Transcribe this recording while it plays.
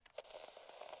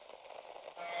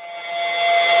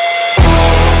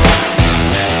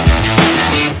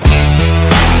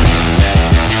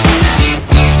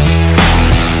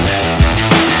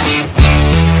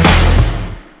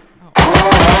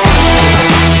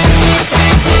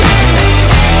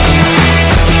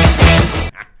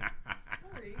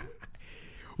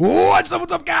What's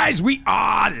up, guys? We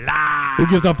are live. Who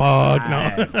gives a fuck?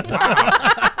 No.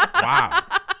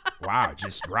 Wow,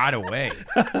 just right away.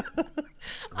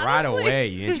 Right away,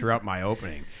 you interrupt my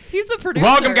opening. He's the producer.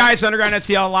 Welcome, guys, to Underground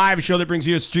STL Live, a show that brings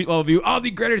you a street-level view of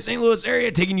the greater St. Louis area,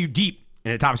 taking you deep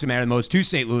in the topics that matter the most to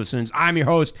St. Louisans. I'm your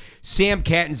host, Sam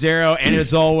Catanzaro, and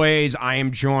as always, I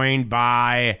am joined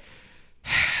by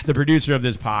the producer of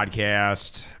this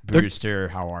podcast, Brewster.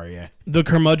 How are you? The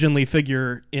curmudgeonly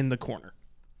figure in the corner.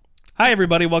 Hi,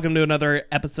 everybody. Welcome to another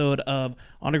episode of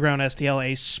Underground STL,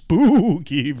 a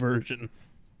spooky version.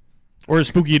 Or a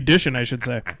spooky edition, I should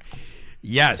say.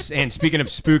 Yes, and speaking of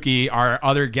spooky, our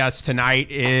other guest tonight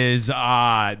is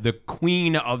the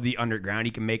queen of the underground.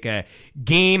 He can make a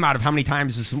game out of how many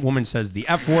times this woman says the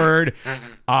F word.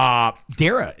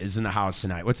 Dara is in the house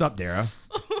tonight. What's up, Dara?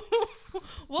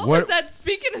 What was that?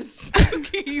 Speaking of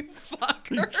spooky, you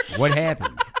fucker. What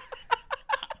happened?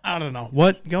 I don't know.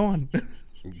 What? Go on.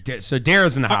 So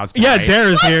Dara's in the house tonight. Yeah,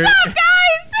 Dara's here. What's up,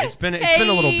 guys? It's been a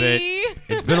little bit.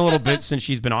 It's been a little bit since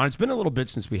she's been on. It's been a little bit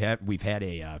since we've had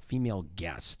a female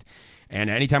guest.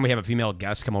 And anytime we have a female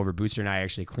guest come over, Booster and I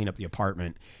actually clean up the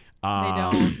apartment. They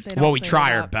don't Well, we clean try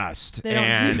it our up. best. They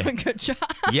don't do a good job.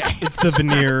 Yeah, It's the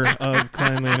veneer of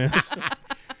cleanliness.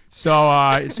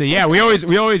 So yeah, we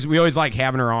always like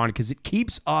having her on because it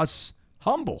keeps us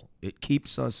humble. It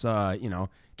keeps us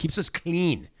keeps us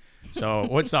clean. So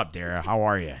what's up, Dara? How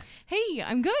are you? Hey,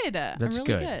 I'm good. That's I'm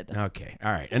really good. Okay.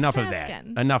 All right. Thanks Enough for of that.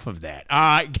 asking. Enough of that.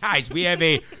 Guys, we have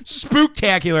a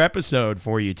spooktacular episode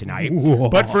for you tonight. Whoa.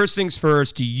 But first things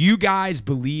first, do you guys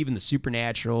believe in the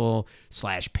supernatural /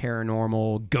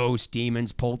 paranormal, ghosts,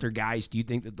 demons, poltergeist? Do you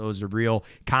think that those are real?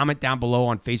 Comment down below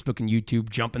on Facebook and YouTube.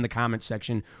 Jump in the comment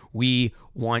section. We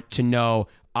want to know.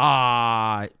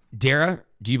 Dara,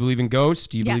 do you believe in ghosts?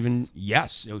 Do you believe in...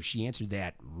 Yes. Oh, she answered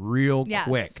that real quick.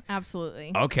 Yes,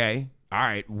 absolutely. Okay. All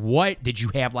right. What did you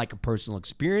have, like a personal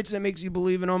experience that makes you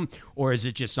believe in them, or is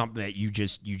it just something that you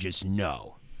just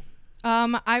know?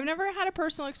 I've never had a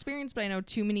personal experience, but I know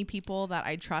too many people that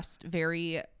I trust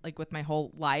very, like, with my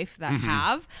whole life that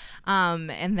have.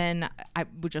 And then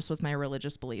with my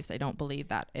religious beliefs, I don't believe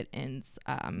that it ends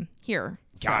here.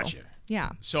 Gotcha. So,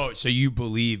 yeah. So you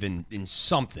believe in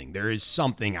something. There is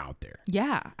something out there.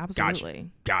 Yeah,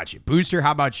 absolutely. Gotcha. Booster,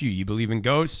 how about you? You believe in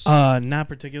ghosts? Not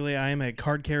particularly. I am a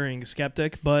card-carrying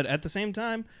skeptic, but at the same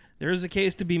time, there is a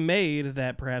case to be made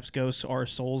that perhaps ghosts are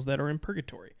souls that are in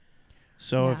purgatory.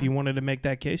 So if you wanted to make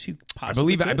that case, you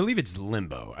possibly I believe it's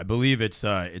limbo. I believe it's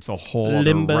a whole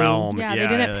Limbo. other realm. Yeah, they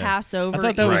didn't pass over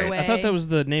I thought that was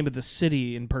the name of the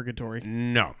city in purgatory.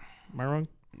 No. Am I wrong?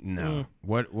 No.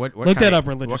 What look that up,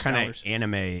 religious What kind scholars. of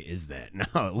anime is that? No,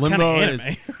 What limbo kind of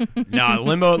is anime? no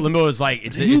limbo is like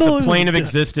it's a plane of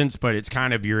existence, but it's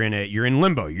kind of you're in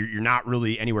limbo. You're not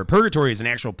really anywhere. Purgatory is an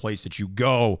actual place that you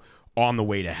go on the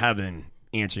way to heaven,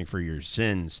 answering for your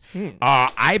sins.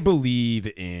 I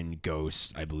believe in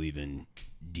ghosts. I believe in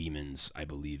demons. I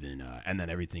believe in and then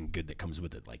everything good that comes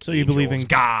with it, like so you believe in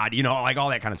God, like all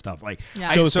that kind of stuff. Like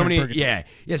Ghosts so are many, in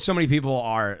purgatory. so many people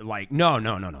are like, no,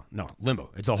 limbo.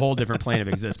 It's a whole different plane of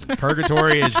existence.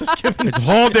 Purgatory is it's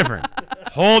whole different.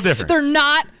 They're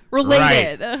not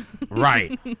related.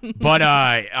 Right. But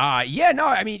I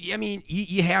mean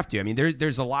you have to. I mean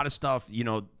there's a lot of stuff,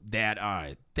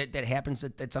 that happens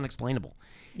that's unexplainable.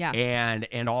 Yeah.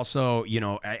 And also,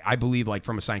 I believe, like,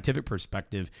 from a scientific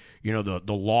perspective, the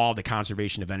law of the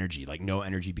conservation of energy, like no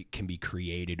energy can be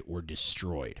created or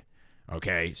destroyed.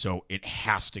 Okay. So it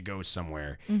has to go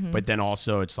somewhere. But then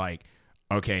also it's like,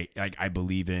 okay, I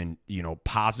believe in,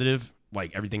 positive,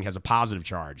 like everything has a positive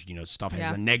charge, stuff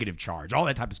has a negative charge, all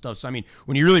that type of stuff. So, I mean,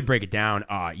 when you really break it down,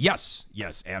 yes,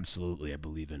 absolutely. I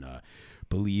believe in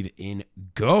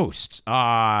ghosts.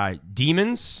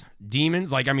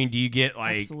 Demons, like, I mean, do you get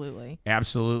like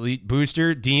absolutely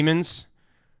Booster demons?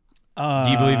 Do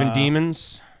you believe in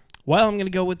demons? Well, I'm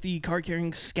gonna go with the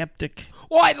card-carrying skeptic.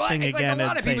 Well, a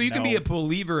lot of people, you can be a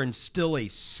believer and still a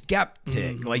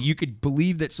skeptic. Like, you could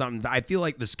believe that something. I feel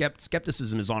like the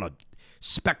skepticism is on a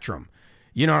spectrum.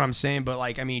 You know what I'm saying? But,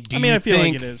 like, I mean, I feel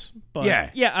like it is. But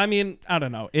yeah. I mean, I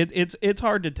don't know. It's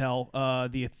hard to tell.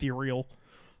 The ethereal.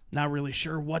 Not really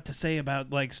sure what to say about,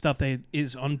 like, stuff that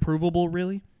is unprovable,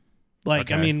 really. Like,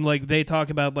 okay. I mean, like, they talk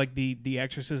about, like, the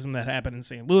exorcism that happened in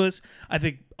St. Louis. I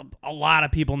think a lot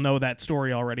of people know that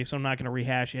story already, so I'm not going to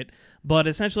rehash it. But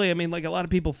essentially, I mean, like, a lot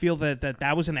of people feel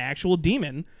that was an actual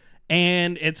demon,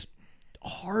 and it's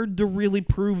hard to really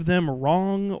prove them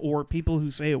wrong, or people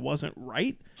who say it wasn't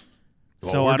right.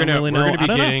 Well, So we're I don't really know. We're going to be I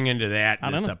don't know. getting into that I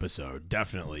this don't know. episode.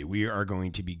 Definitely. We are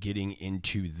going to be getting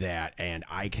into that, and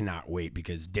I cannot wait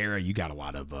because, Dara, you got a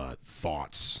lot of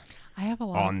thoughts. I have a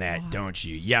lot on of that, thoughts. don't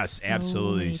you? Yes, So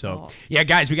absolutely. many So, thoughts. yeah,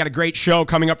 guys, we got a great show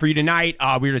coming up for you tonight.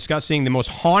 We're discussing the most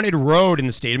haunted road in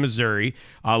the state of Missouri,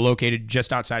 located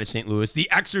just outside of St. Louis. The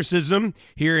Exorcism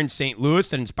here in St. Louis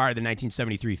that inspired the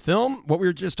 1973 film, what we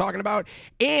were just talking about.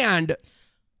 And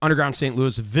Underground St.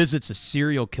 Louis visits a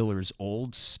serial killer's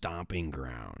old stomping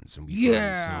grounds. And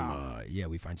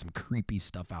we find some creepy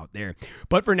stuff out there.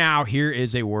 But for now, here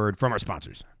is a word from our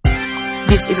sponsors.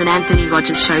 This is an Anthony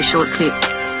Rogers Show short clip.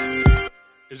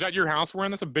 Is that your house we're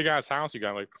in? That's a big ass house you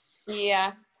got. Like,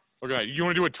 Yeah, look at that. You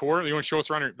want to do a tour? You want to show us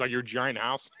around your giant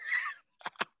house?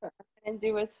 and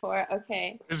do a tour.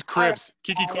 Okay. This is Cribs.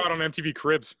 All right, Kiki guys. Cloud on MTV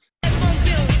Cribs.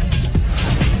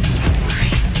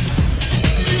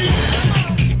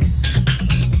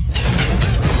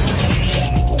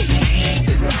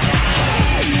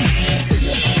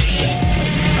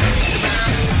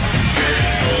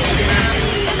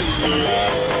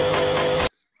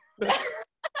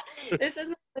 This is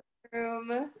my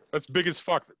room. That's big as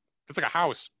fuck. That's like a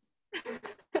house.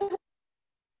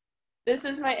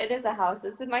 It is a house.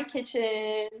 This is my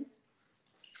kitchen.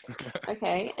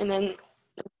 Okay, and then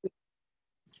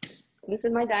this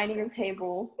is my dining room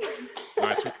table.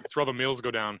 Nice. That's where all the meals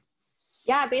go down.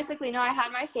 Yeah, basically, no, I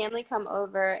had my family come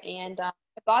over, and I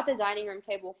bought the dining room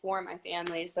table for my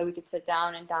family so we could sit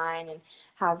down and dine and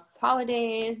have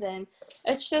holidays. And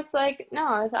it's just like,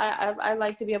 no, I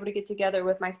like to be able to get together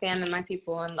with my family and my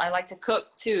people, and I like to cook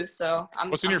too. So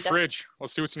What's in your fridge?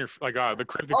 Let's see what's in your the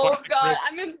crib. The Oh classic God, crib.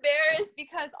 I'm embarrassed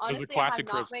because honestly, I have classic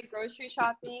not cribs. went grocery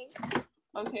shopping.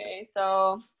 Okay,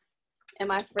 so in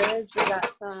my fridge we got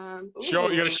some. You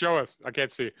gotta Ooh. show us. I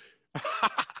can't see.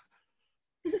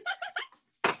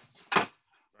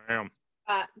 Damn.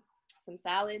 Got some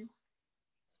salad.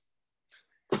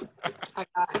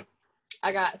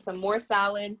 I got some more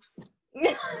salad.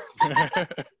 That's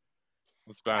Got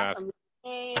badass. some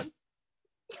lemonade.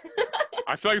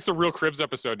 I feel like it's a real Cribs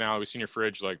episode now that we've seen your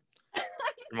fridge. Like,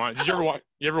 did you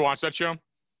ever watch that show?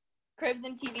 Cribs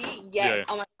MTV? Yes. Yeah.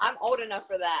 Oh my, I'm old enough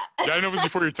for that. Yeah, I didn't know if it was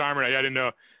before your time or not. Yeah, I didn't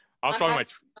know. I was probably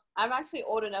I'm actually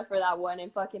old enough for that one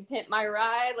and fucking Pimp My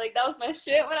Ride. Like, that was my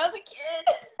shit when I was a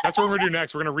kid. That's what we're gonna do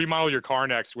next. We're gonna remodel your car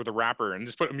next with a rapper and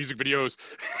just put music videos.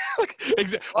 Well,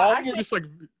 all of them actually- are just like.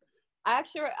 I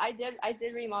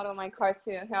did remodel my car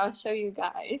too. Here, I'll show you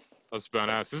guys. That's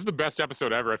badass. This is the best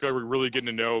episode ever. I feel like we're really getting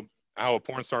to know how a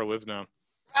porn star lives now.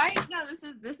 Right? No,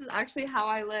 this is actually how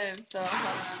I live. So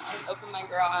hold on, I'll open my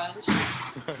garage.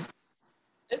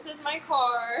 This is my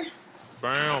car.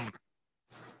 Bam.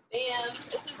 Bam.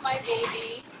 This is my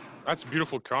baby. That's a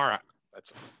beautiful car. That's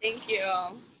Thank you.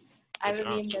 I have a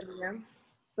Good BMW.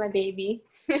 It's my baby.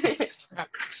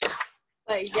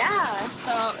 But yeah,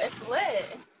 so it's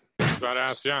lit.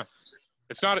 badass. Yeah.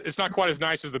 It's not quite as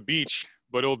nice as the beach,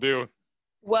 but it'll do.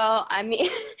 Well, I mean,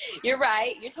 you're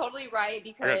right. You're totally right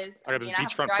because I got this have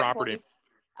to beachfront drive property.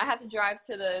 I have to drive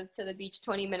to the beach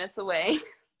 20 minutes away.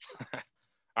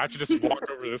 I have to just walk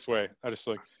over this way. I just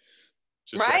like.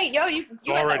 Right, yo, you got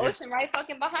the already- ocean right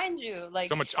fucking behind you.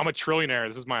 Like, I'm a trillionaire.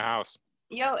 This is my house.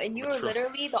 yo, and you are True.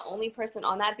 literally the only person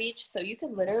on that beach, so you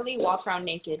can literally walk around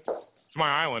naked. It's my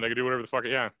island. I can do whatever the fuck.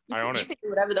 Yeah, I own You it. can do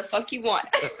whatever the fuck you want.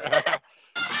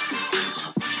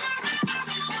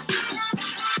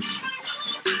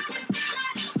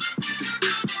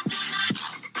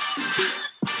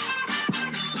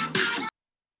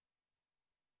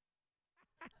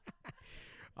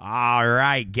 All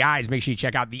right, guys, make sure you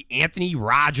check out the Anthony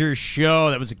Rogers Show.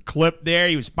 That was a clip there.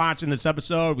 He was sponsoring this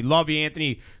episode. We love you,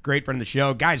 Anthony. Great friend of the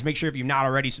show. Guys, make sure if you've not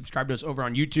already, subscribe to us over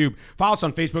on YouTube. Follow us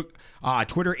on Facebook,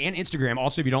 Twitter, and Instagram.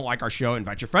 Also, if you don't like our show,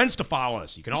 invite your friends to follow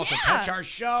us. You can also catch our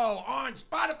show on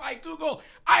Spotify, Google,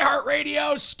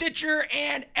 iHeartRadio, Stitcher,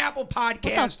 and Apple What the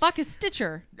Podcasts. fuck is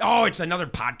Stitcher? Oh, it's another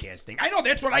podcast thing. I know,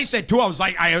 that's what I said too. I was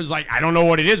like, I don't know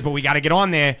what it is, but we got to get on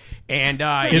there. And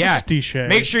yeah, Stishay.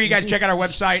 make sure you guys check out our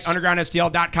website,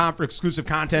 undergroundstl.com, for exclusive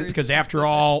content, because after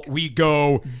all, we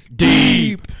go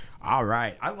deep. All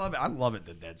right, I love it. I love it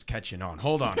that that's catching on.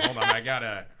 Hold on. I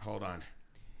gotta hold on.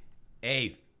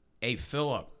 Hey,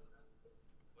 Philip.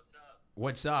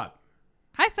 What's up?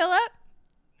 Hi, Philip.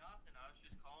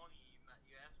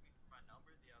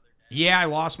 Yeah, I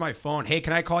lost my phone. Hey,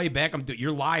 can I call you back?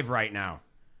 You're live right now.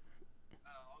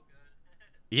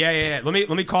 Yeah. Let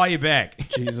me call you back.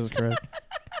 Jesus Christ.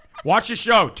 Watch the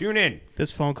show. Tune in.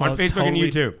 This phone call On is Facebook and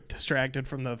totally YouTube. distracted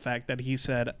from the fact that he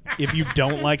said, if you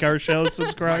don't like our show,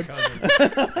 subscribe.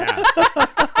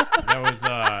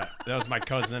 That was my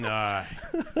cousin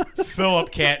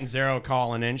Philip Catanzaro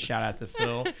calling in. Shout out to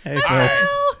Phil. Hey, Phil. All right.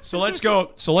 So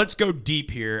let's go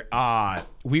deep here.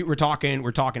 We're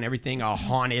talking everything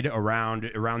haunted around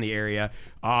the area.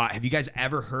 Have you guys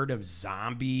ever heard of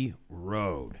Zombie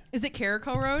Road? Is it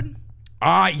Carico Road?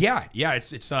 Yeah,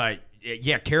 it's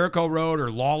Carico Road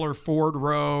or Lawler Ford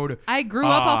Road. I grew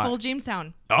up off Old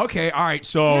Jamestown. Okay, all right.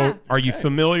 So Yeah. are you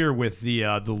familiar with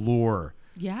the lore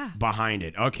Yeah. behind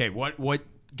it? Okay, what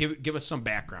give us some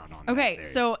background on that. Okay, there.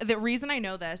 so the reason I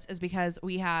know this is because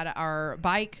we had our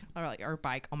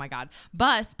oh my God,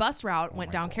 bus route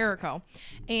went down Carico,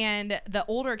 and the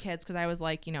older kids, because I was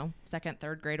like, second,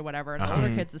 third grade or whatever, and the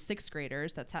older kids, the sixth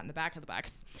graders that sat in the back of the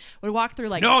bus, would walk through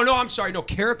like No, I'm sorry. No,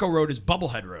 Carico Road is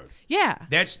Bubblehead Road. yeah,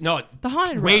 That's the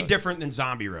haunted way roads. different than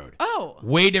Zombie Road. Oh.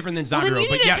 Way different than Zombie then Road. you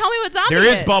But need to yes, tell me what Zombie there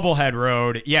is is. Bubblehead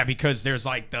Road. Yeah, because there's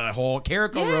like the whole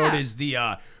Carico Yeah. Road is the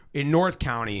in North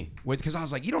County because I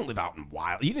was like, you don't live out in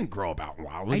Wild. You didn't grow up out in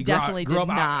Wildwood. I You grew definitely grew did up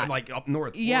out not. like up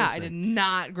north. Yeah, I Florissant. did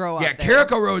not grow up Yeah, there.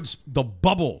 Carico Road's the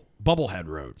Bubblehead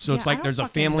Road. So it's Yeah, I like don't there's a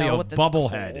fucking family know of what that's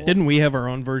Bubblehead. called. Didn't we have our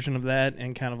own version of that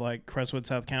in kind of like Crestwood,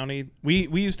 South County? We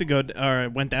used to go, or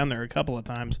went down there a couple of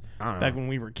times I don't back know. when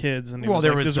we were kids, and Well, was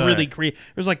there like, was, this really there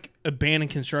was like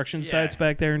abandoned construction sites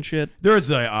back there and shit. There was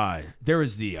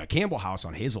the Campbell House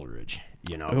on Hazel Ridge.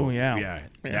 Oh, yeah.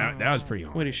 That was pretty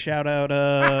Way hard. to shout out!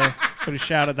 Way to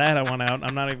shout at that! I went out.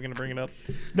 I'm not even gonna bring it up.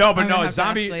 No, but I'm gonna no, have to ask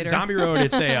Zombie later.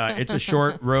 Road. It's a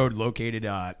short road located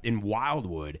in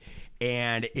Wildwood,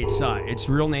 and its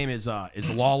real name is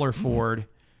Lawler Ford,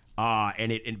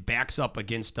 and it backs up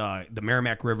against the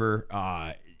Merrimack River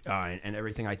and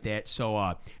everything like that.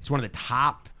 So it's one of the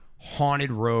top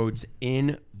haunted roads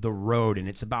in the road, and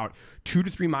it's about 2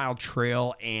 to 3 mile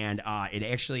trail, and it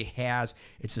actually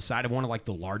it's the site of one of like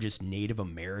the largest Native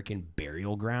American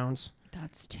burial grounds.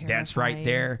 That's terrifying. That's right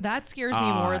there. That scares me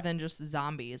more than just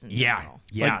zombies in general.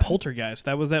 Yeah. Like Poltergeist.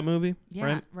 That was that movie,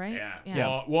 Yeah, right?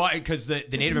 Yeah. Well, because the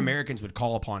Native Americans would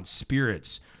call upon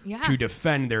spirits Yeah. to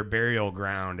defend their burial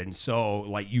ground, and so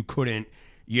like you couldn't,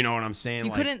 you know what I'm saying?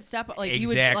 You like, couldn't step like you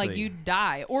would Exactly. like you'd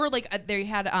die, or like they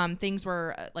had things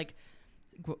where like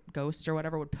ghosts or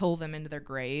whatever would pull them into their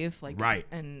grave, like Right.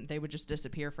 and they would just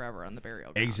disappear forever on the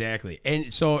burial grounds. Exactly,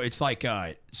 and so it's like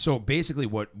so basically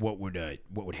what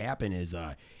would happen is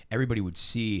everybody would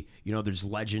see, there's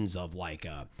legends of like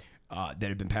that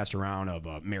have been passed around of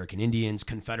American Indians,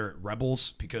 Confederate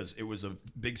rebels, because it was a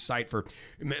big site for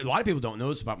a lot of people don't know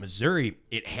this about Missouri.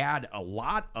 It had a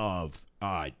lot of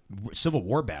Civil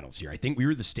War battles here. I think we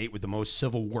were the state with the most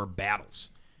Civil War battles.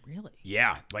 Really?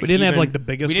 Yeah, like We didn't have, like, the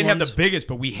biggest We didn't have ones. the biggest,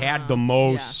 but we had the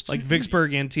most. Like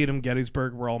Vicksburg, Antietam,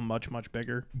 Gettysburg were all much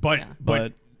bigger. But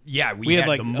But yeah, we had had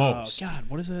like the most. God,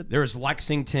 what is it? There was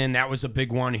Lexington. That was a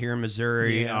big one here in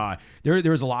Missouri. Yeah. There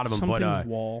was a lot of them. Something's but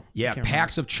Wall. I yeah, can't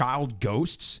packs of child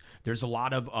ghosts. There's a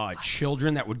lot of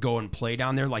children that would go and play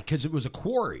down there, like because it was a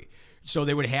quarry. So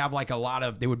they would have like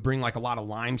they would bring like a lot of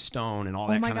limestone and all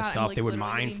that my kind of God, I'm, stuff. like, they would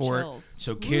literally mine getting for chills. it.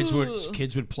 So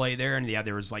kids would play there, and yeah,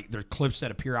 there was cliffs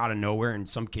that appear out of nowhere, and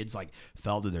some kids like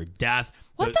fell to their death.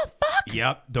 What the fuck?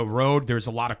 Yep, the road. There's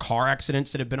a lot of car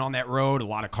accidents that have been on that road. A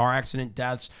lot of car accident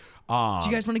deaths. Do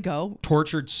you guys want to go?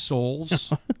 Tortured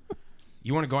souls.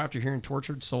 You want to go after hearing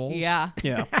tortured souls? Yeah.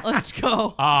 Yeah. Let's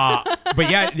go.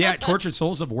 But yeah, tortured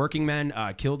souls of working men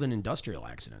killed in industrial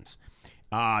accidents.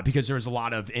 Because there was a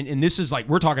lot of, and this is like,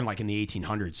 we're talking like in the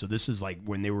 1800s. So this is like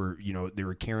when they were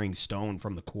carrying stone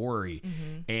from the quarry,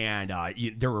 and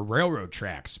there were railroad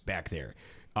tracks back there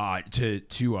to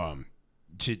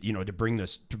bring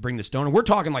the stone. And we're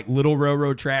talking like little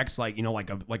railroad tracks, like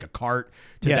like a cart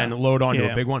to Yeah. then load onto Yeah.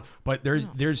 a big one. But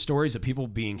there's stories of people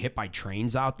being hit by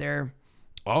trains out there.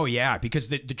 Oh yeah, because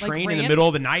the train in the ran? middle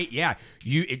of the night,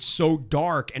 it's so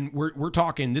dark, and we're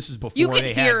talking. This is before You can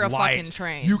they hear had a lights. fucking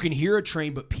train. You can hear a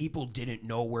train, but people didn't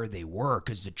know where they were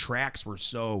because the tracks were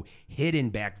so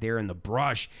hidden back there in the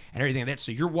brush and everything like that.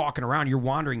 So you're walking around, you're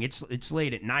wandering. It's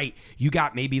late at night. You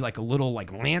got maybe like a little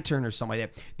like lantern or something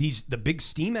like that. The big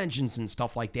steam engines and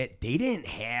stuff like that, they didn't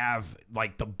have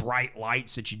like the bright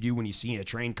lights that you do when you see a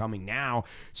train coming now.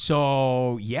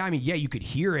 So yeah, you could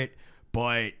hear it,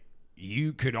 but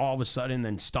you could all of a sudden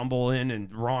then stumble in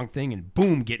and wrong thing and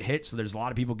boom, get hit. So there's a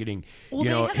lot of people getting Well, they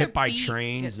had their hit by feet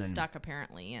trains get and stuck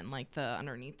apparently, and like the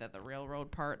underneath of the railroad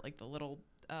part, like the little,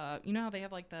 you know how they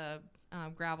have like the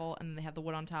gravel and they have the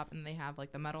wood on top and they have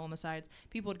like the metal on the sides.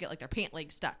 People would get like their pant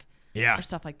legs stuck. Yeah. or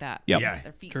stuff like that. Yep. Yeah.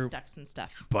 Their feet True. stuck and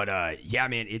stuff. But yeah,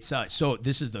 man, it's so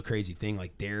this is the crazy thing.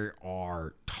 Like there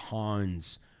are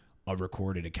tons of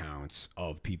recorded accounts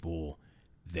of people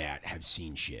that have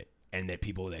seen shit and that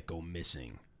people that go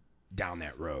missing down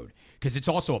that road because it's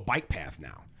also a bike path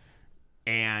now.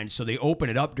 And so they open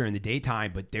it up during the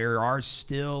daytime, but there are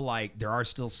still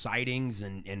sightings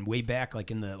and way back like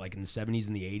in the 70s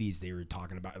and the 80s they were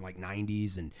talking about in like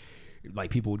 90s and like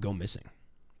people would go missing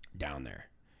down there.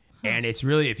 And it's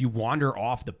really, if you wander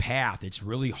off the path, it's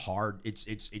really hard.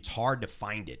 It's hard to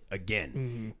find it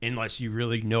again unless you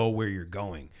really know where you're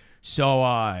going. So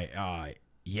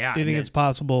yeah. Do you think it's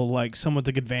possible, like someone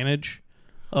took advantage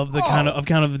of the kind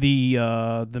of the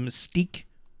mystique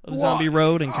of Zombie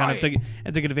Road and kind of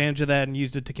took advantage of that and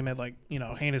used it to commit like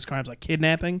heinous crimes like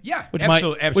kidnapping? Yeah, which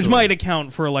absolutely. which might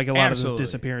account for like a lot of Absolutely. those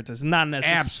disappearances, not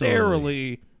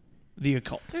necessarily the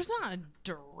occult. There's not a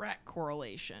direct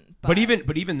correlation, But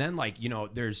even then, like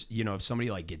there's if somebody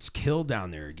like gets killed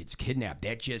down there, or gets kidnapped,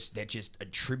 that just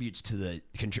attributes to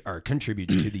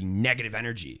contributes to the negative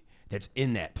energy that's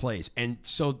in that place. And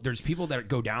so there's people that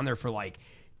go down there for like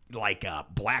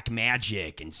black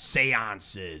magic and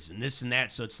seances and this and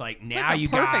that. So it's like it's now like a you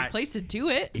perfect got place to do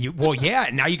it. yeah.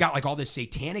 Now you got like all this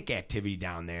satanic activity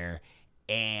down there,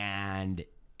 and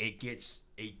it gets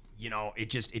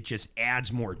it just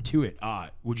adds more to it.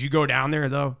 Would you go down there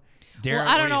though? Darren, Well,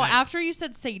 I don't what do know. you think? After you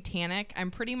said satanic,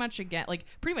 I'm pretty much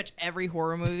pretty much every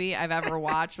horror movie I've ever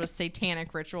watched with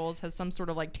satanic rituals has some sort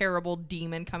of like terrible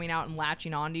demon coming out and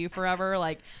latching onto you forever.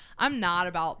 Like I'm not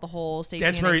about the whole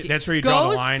satanic. That's where you draw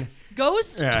the line.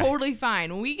 Ghost, Yeah. totally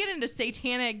fine. When we get into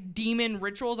satanic demon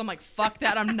rituals, I'm like, fuck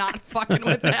that. I'm not fucking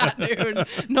with that, dude.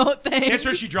 No thanks. That's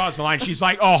where she draws the line. She's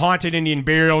like, oh, haunted Indian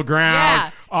burial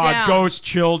ground, Yeah, down. ghost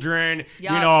children,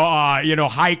 Yup.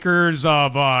 hikers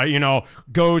of,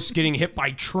 ghosts getting hit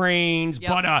by trains. Yep.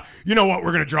 But you know what?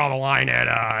 We're gonna draw the line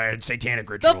at satanic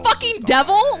rituals. The and fucking stuff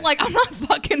devil? like that. Like, I'm not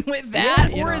fucking with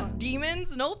that. Yeah, or his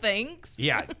demons. No thanks.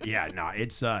 yeah, no,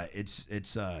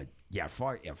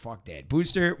 fuck that.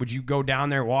 Booster, would you go down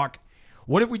there, walk?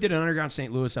 What if we did an Underground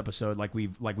St. Louis episode like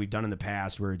we've done in the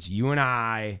past, where it's you and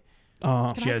I Can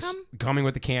I just come? coming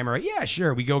with the camera? Yeah,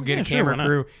 sure. We go get Yeah, a sure, camera why not?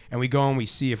 crew and we go and we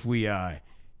see if we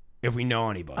know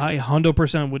anybody. I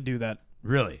 100% would do that.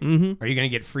 Really? Mhm. Are you gonna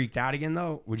get freaked out again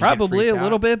though? Would you get Probably a freaked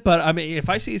little out? bit, but I mean, if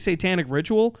I see a satanic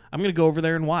ritual, I'm going to go over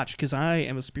there and watch because I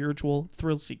am a spiritual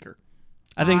thrill seeker.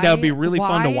 I think that would be really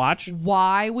fun to watch.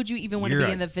 Why would you even want to You're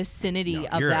be a- in the vicinity no,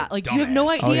 of you're a that? Like, you have no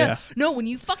dumbass. idea. Oh, yeah. No, when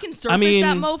you fucking surface mean-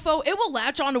 that mofo, it will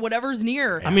latch on to whatever's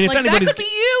near. I mean, if like, that anybody's- could be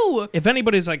you. If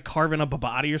anybody's like carving up a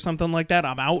body or something like that,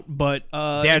 I'm out. But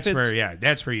That's if it's-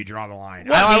 that's where you draw the line.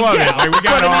 Well, I love yeah. it. Like, we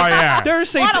got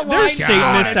There's A lot of there's lines drawn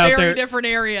Satanists in out very there. different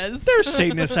areas. There's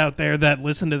Satanists out there that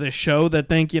listen to this show that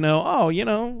think,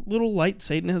 little light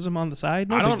Satanism on the side,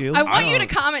 no I big don't- deal. I want you to don't-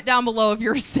 comment down below if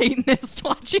you're a Satanist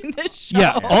watching this show.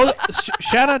 Yeah,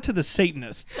 shout out to the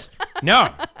Satanists. No.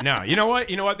 You know what?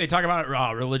 They talk about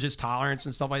religious tolerance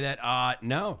and stuff like that.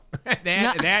 No.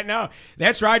 No.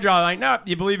 That's where I draw the line. No,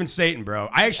 you believe in Satan, bro.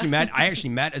 I actually met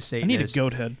a Satanist. I need a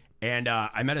goat head. And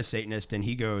I met a Satanist, and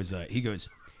he goes,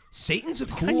 Satan's a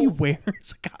How do you cool. wear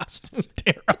as a costume,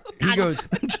 Tara? He goes,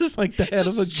 Just like the head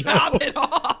of a Chop goat. it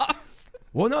off.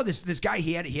 well, no, this guy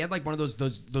he had like one of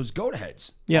those goat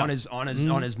heads Yeah. on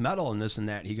his medal and this and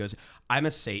that. He goes, I'm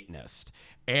a Satanist,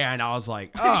 and I was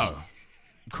like, oh,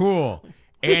 cool.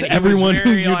 And he was Everyone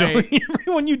very, like-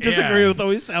 everyone you disagree Yeah. with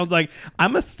always sounds like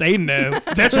I'm a Satanist.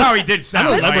 That's how he did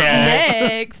sound. This Like,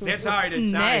 snakes. That's how he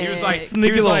did sound. He was like,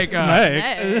 Sneaky little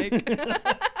snake.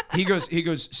 he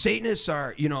goes, Satanists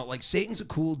are, like Satan's a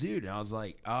cool dude. And I was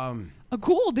like, A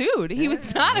cool dude. He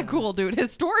was not a cool dude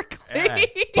historically.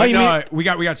 Why you we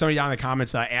got somebody down in the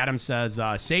comments. Adam says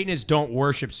Satanists don't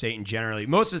worship Satan generally.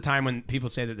 Most of the time when people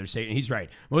say that they're Satan, he's right.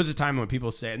 Most of the time when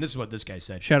people say, and this is what this guy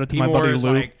said. Shout out to he my more buddy is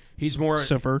Lou. Like, he's more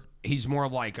Suffer. He's more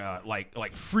like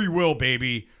free will,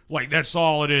 baby. Like that's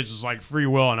all it is like free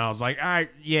will. And I was like,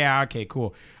 yeah, okay,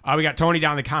 cool. We got Tony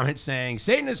down in the comments saying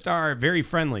Satanists are very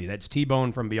friendly. That's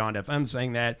T-Bone from Beyond FM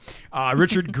saying that.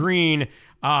 Richard Green.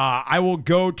 I will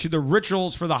go to the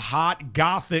rituals for the hot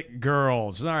gothic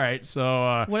girls. All right,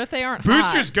 so What if they aren't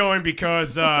Booster's hot? going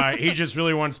because he just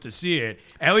really wants to see it.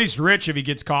 At least Rich, if he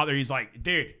gets caught there, he's like,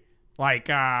 dude, like,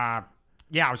 yeah,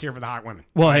 I was here for the hot women.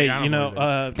 Well, Like, hey, I don't believe it. Can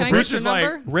I get your Brewster's like,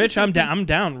 number? Rich, I'm down. I'm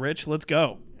down. Rich, let's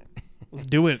go. Let's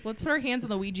do it. Let's put our hands on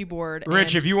the Ouija board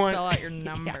Rich, and if you want- spell out your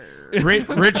number.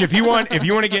 Rich, if you want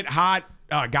to get hot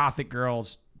gothic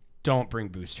girls, don't bring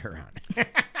Booster on.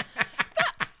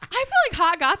 I feel like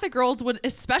hot gothic girls would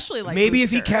especially like. Maybe if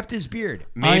he Booster. kept his beard.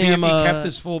 Maybe if he kept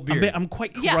his full beard. I'm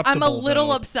quite Yeah, corruptible. I'm a little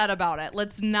though. upset about it.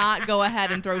 Let's not go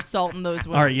ahead and throw salt in those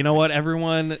wounds. All right, you know what?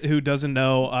 Everyone who doesn't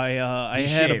know, I He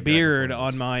had a shaved beard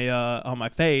right before on my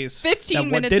face. 15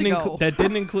 that minutes ago. that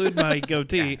didn't include my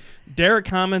goatee. Derek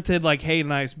commented like, "Hey,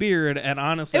 nice beard," and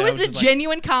honestly, It I was a just like,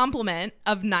 genuine compliment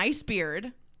of nice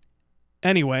beard.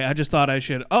 anyway, I just thought I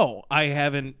should. Oh, I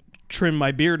haven't trimmed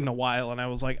my beard in a while, and I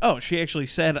was like, oh, she actually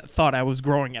thought I was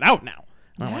growing it out now.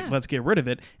 And I'm Yeah. like, let's get rid of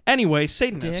it. Anyway,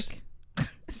 Satanist. Dick.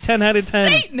 10 out of 10.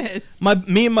 Satanist.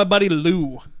 Me and my buddy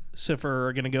Lou Cipher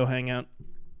are gonna go hang out.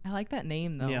 I like that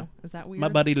name though. Yeah. Is that weird? My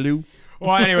buddy Lou.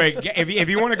 Well, anyway, if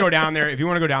you want to go down there,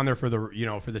 for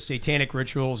the for the satanic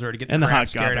rituals or to get the And the crap hot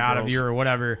scared gothic out of girls. you or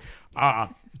whatever,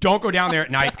 don't go down there at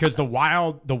night because the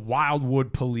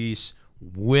Wildwood police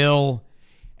will,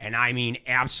 and I mean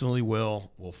absolutely will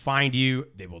find you.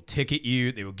 They will ticket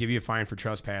you. They will give you a fine for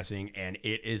trespassing, and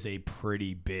it is a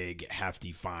pretty big,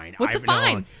 hefty fine. What's the I've known-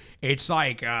 fine? It's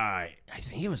like I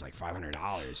think it was like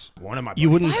 $500. One of my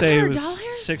You wouldn't say it was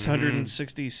 $500?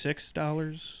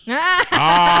 $666?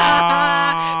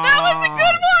 That was a good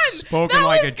one. Spoken That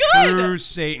like was a good. true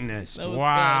Satanist. That was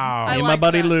Wow. good. I Me and my like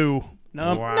buddy that. Lou.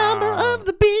 Wow. Number of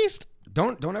the beast.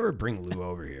 Don't ever bring Lou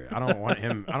over here. I don't want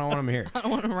him. I don't want him here. I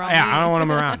don't want him around. Yeah, me. I don't want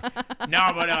him around.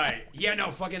 No, but I've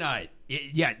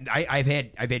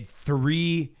had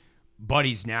 3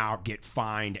 buddies now get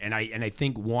fined, and I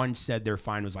think one said their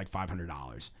fine was like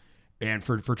 $500, and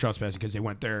for trespassing because they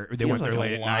went there Feels like a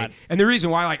late at lot. night. And the reason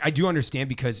why, like, I do understand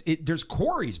because there's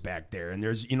quarries back there, and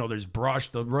there's brush.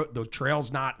 The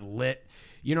trail's not lit.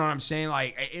 You know what I'm saying?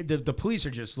 Like the police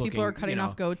are just looking. People are cutting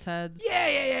off goats' heads.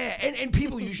 Yeah. And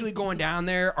people usually going down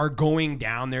there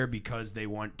because they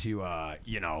want to,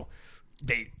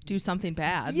 they. Do something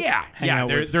bad. Yeah, out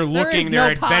they're with- they're There looking. is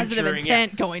they're no positive adventuring,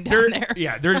 intent going down there.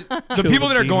 Yeah, they're the Chill people with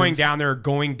that are going demons. down there are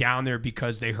going down there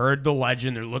because they heard the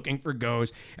legend. They're looking for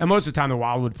ghosts, and most of the time the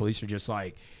Wildwood police are just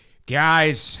like,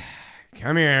 guys,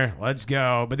 come here, let's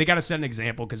go. But they got to set an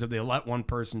example because if they let one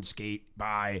person skate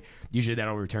by, usually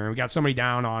that'll return. We got somebody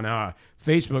down on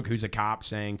Facebook who's a cop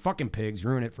saying, "Fucking pigs,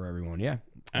 ruin it for everyone." Yeah.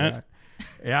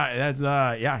 Yeah,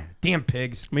 that's damn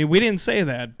pigs. I mean, we didn't say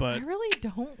that, I but really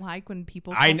don't like when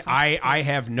people. I call cops pigs.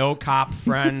 have no cop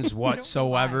friends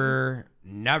whatsoever.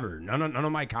 Never. None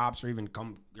of my cops none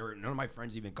of my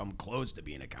friends even come close to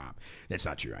being a cop. That's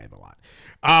not true. I have a lot.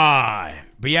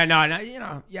 But yeah,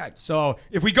 no, yeah. So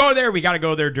if we go there, we got to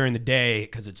go there during the day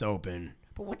because it's open.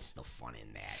 But what's the fun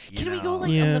in that? Can we go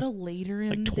like Yeah. a little later in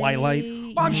Like the Twilight?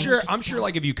 day? Well, I'm sure.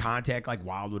 Like if you contact like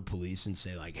Wildwood Police and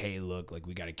say like, "Hey, look, like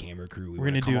we got a camera crew. we're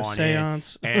gonna do a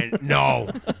seance. And no,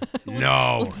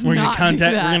 let's We're gonna not do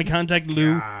contact. that. We're gonna contact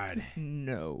Lou. God.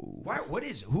 No.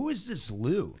 Who is this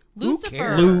Lou? Lucifer. Who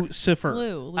cares? Lou Cipher.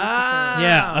 Lucifer.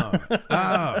 Yeah.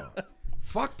 Oh.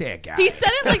 Fuck that guy. He said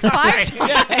it like 5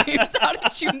 times. How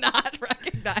did you not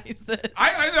recognize this?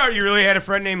 I thought you really had a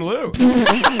friend named Lou.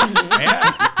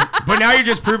 Yeah. But now you're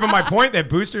just proving my point that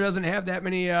Booster doesn't have that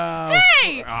many. Hey!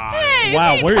 Hey! Wow,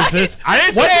 hey, where's this? I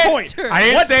didn't What say point? it. I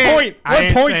didn't What say point? it. I What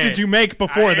didn't point say did it. you make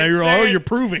before I that? didn't You're say oh, it. you're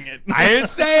proving it. I didn't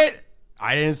say it.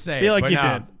 I didn't say it. I feel like but you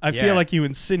no. did. I Yeah. feel like you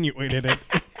insinuated it.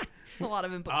 There's a lot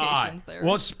of implications there.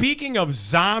 Well, speaking of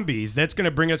zombies, that's going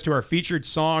to bring us to our featured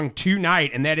song tonight,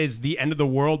 and that is The End of the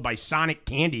World by Sonic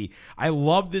Candy. I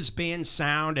love this band's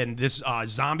sound and this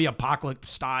zombie apocalypse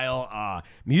style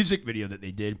music video that they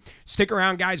did. Stick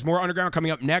around, guys. More Underground coming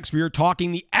up next. We are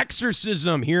talking The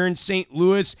Exorcism here in St.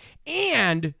 Louis,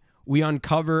 and we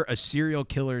uncover a serial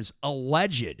killer's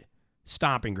alleged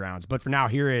stomping grounds. But for now,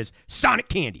 here is Sonic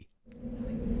Candy.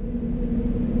 Thank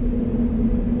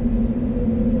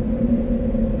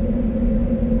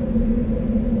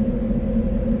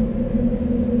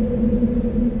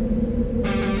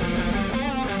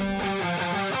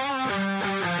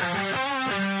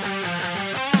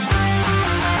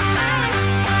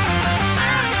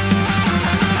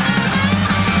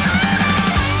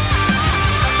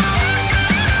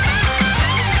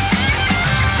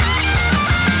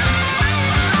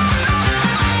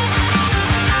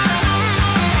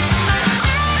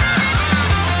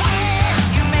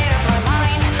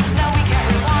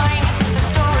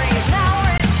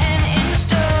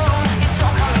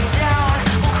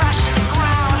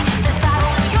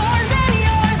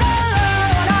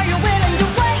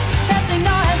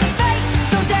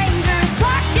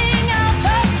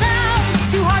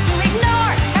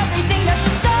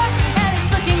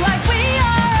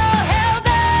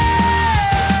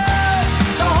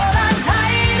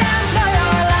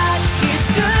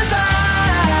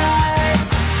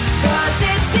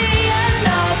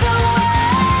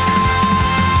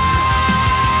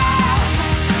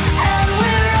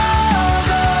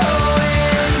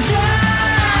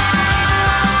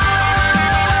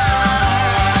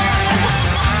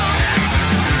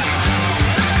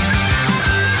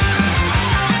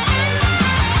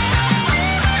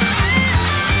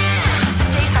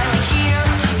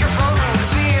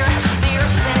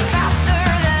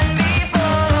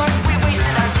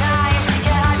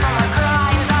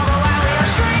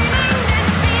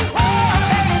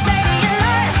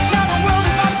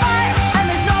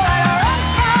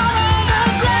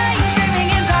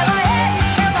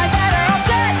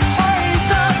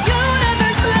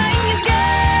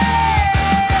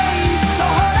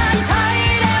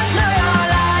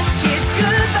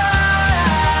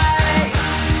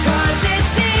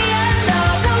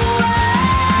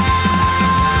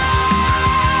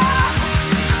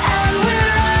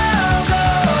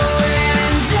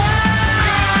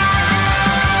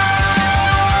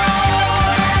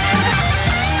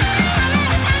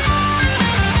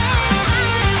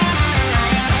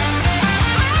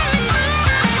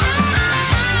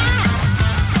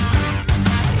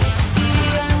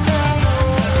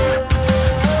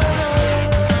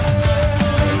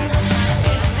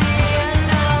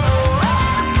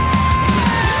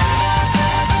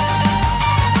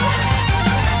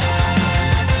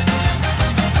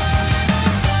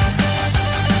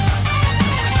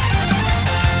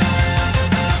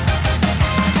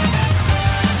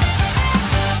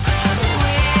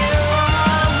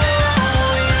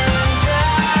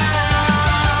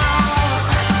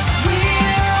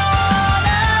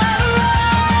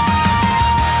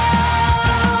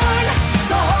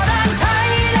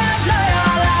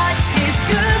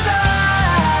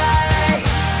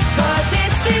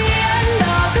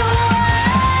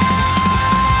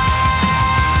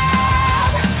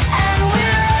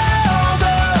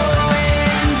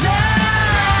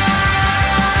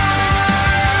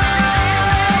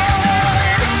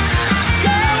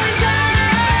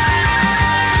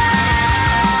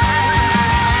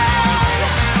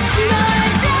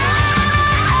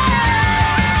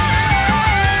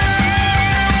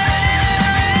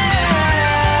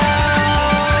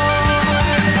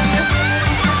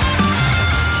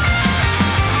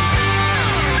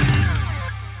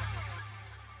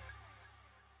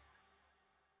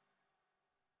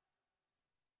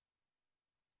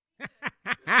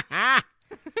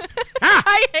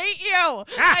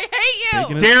I hate you.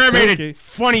 Taking it Darren made spooky. a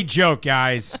funny joke,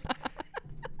 guys.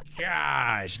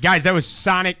 Gosh, guys, that was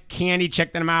Sonic Candy.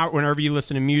 Check them out whenever you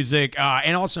listen to music.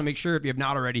 And also make sure, if you have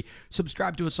not already,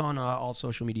 subscribe to us on all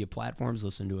social media platforms.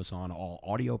 Listen to us on all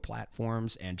audio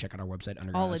platforms. And check out our website,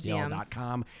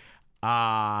 undergroundsdl.com,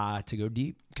 to go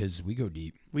deep, because we go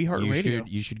deep. We heart radio.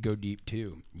 You should go deep,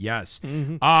 too. Yes.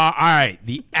 All right.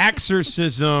 The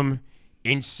Exorcism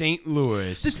in St.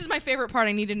 Louis. This is my favorite part.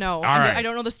 I need to know. right. I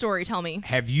don't know the story. Tell me.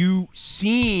 Have you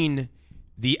seen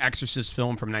the Exorcist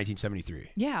film from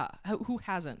 1973? Yeah. Who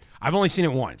hasn't? I've only seen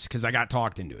it once because I got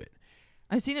talked into it.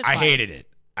 I've seen it I twice. hated it.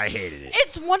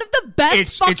 It's one of the best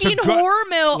It's a fucking good-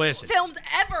 horror Listen, films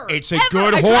ever. it's a Ever.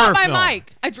 good I horror dropped my film.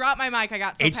 mic. I dropped my mic. I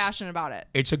got so It's- passionate about it.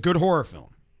 It's a good horror film.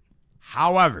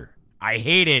 However, I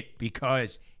hate it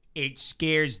because it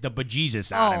scares the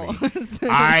bejesus out of me. That's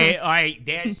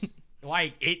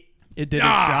like it. It did its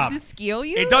Ah. job. Does this skew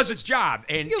you? It does its job,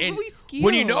 and, You're and really skew.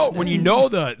 when you know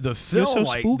the film, so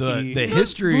like spooky. the So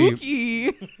history.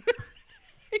 Spooky.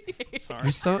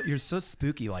 You're so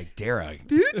spooky, like Dara.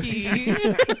 Spooky. I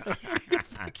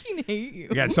fucking hate you.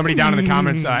 We got somebody down in the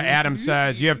comments. Adam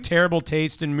says you have terrible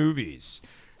taste in movies.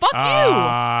 Fuck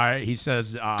you. He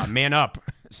says, "Man up."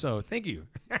 So thank you.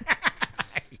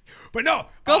 But no,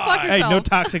 Go fuck Hey, yourself. no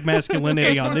toxic masculinity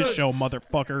It's on one of this those- show,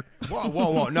 motherfucker.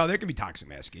 Whoa. No, there can be toxic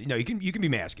masculine. No, you can be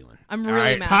masculine. I'm All really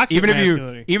right? masculine. Toxic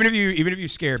masculinity. Even if you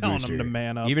scare Telling Booster, him to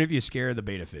man up. even if you scare the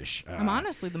beta fish. I'm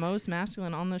honestly the most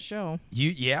masculine on this show.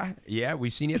 Yeah,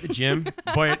 we've seen you at the gym,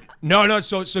 but no.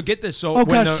 So get this. So Oh,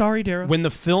 when gosh, sorry, Dara. When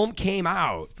the film came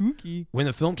out, Spooky.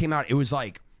 it was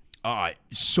like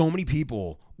so many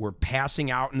people were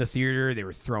passing out in the theater. They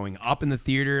were throwing up in the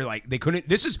theater. Like they couldn't.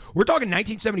 We're talking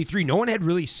 1973. No one had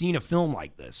really seen a film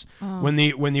like this when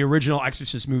the original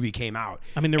Exorcist movie came out.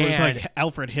 I mean, there was And- like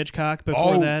Alfred Hitchcock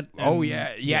before that. Oh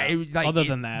and- yeah. It was like Other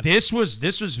than that, this was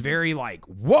very like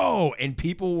whoa, and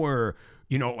people were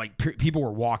people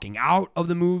were walking out of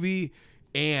the movie,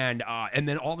 and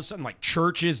then all of a sudden like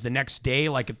churches the next day,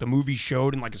 like if the movie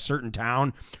showed in like a certain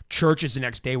town, churches the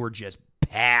next day were just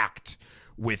packed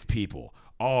with people.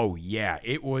 Oh yeah,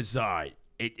 it was.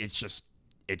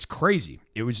 It's crazy.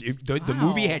 The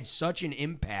movie had such an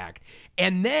impact,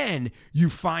 and then you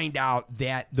find out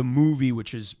that the movie,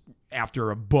 which is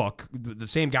after a book, the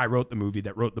same guy wrote the movie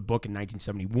that wrote the book in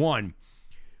 1971,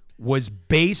 was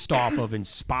based off of,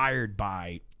 inspired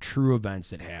by true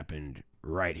events that happened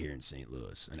right here in St.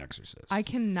 Louis, an Exorcist. I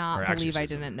cannot Or believe I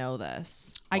Exorcism. didn't know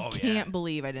this. Oh, I yeah. can't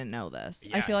believe I didn't know this.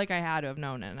 I Yeah. feel like I had to have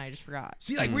known it and I just forgot.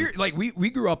 See, like we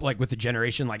grew up like with the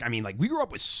generation, like I mean, like we grew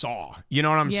up with Saw. You know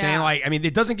what I'm Yeah. saying? Like I mean,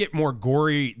 it doesn't get more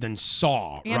gory than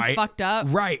Saw, And right? fucked up.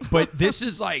 right? But this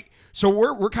is like, so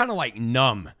we're kind of like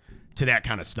numb to that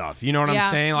kind of stuff. You know what Yeah,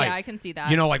 I'm saying? Like, yeah, I can see that.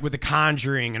 You know, like with The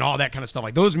Conjuring and all that kind of stuff.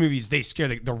 Like those movies, they scare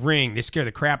the Ring, they scare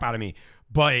the crap out of me.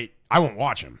 But I won't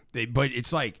watch them. But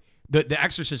it's like the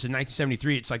Exorcist in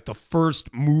 1973. It's like the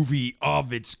first movie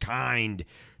of its kind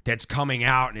that's coming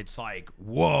out, and it's like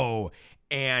whoa.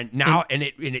 And now, and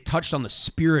it touched on the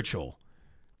spiritual.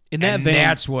 in that And vein,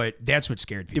 that's what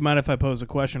scared do you people. mind if I pose a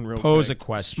question real quick? Pose a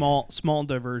question. Small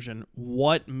diversion.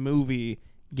 What movie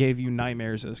gave you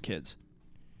nightmares as kids?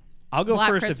 I'll go Black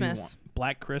first Christmas. if you want.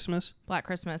 Black Christmas? Black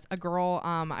Christmas. A girl,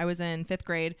 I was in 5th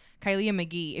grade, Kylia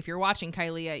McGee. If you're watching,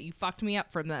 Kylia, you fucked me up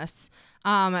from this.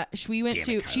 We went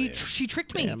Damn it, she Kylia.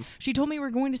 tricked me. Damn. She told me we were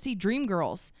going to see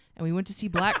Dreamgirls, and we went to see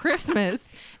Black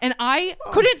Christmas, and I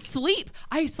couldn't sleep.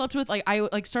 I slept with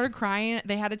I started crying.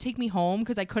 They had to take me home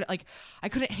because I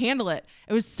couldn't handle it.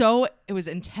 It was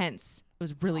intense. It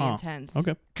was really intense.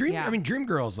 Okay. Yeah. I mean,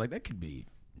 Dreamgirls, like that could be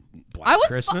Black I was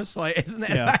fu- Christmas. Like, isn't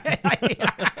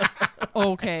that?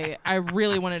 Okay, I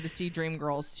really wanted to see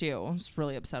Dreamgirls too. I was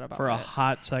really upset about For a it.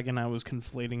 hot second, I was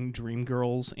conflating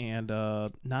Dreamgirls and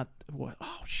not what?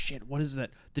 Oh shit! What is that?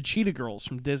 The Cheetah Girls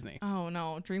from Disney. Oh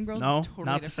no, Dreamgirls No, is totally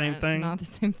not the same different. thing? Not the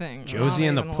same thing. Josie Not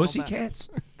and the even a little bit. Pussycats.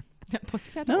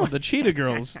 Pussycat No, Dolls? the Cheetah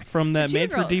Girls from that Cheetah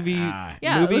made for TV Girls.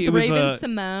 Yeah, movie. with It was Raven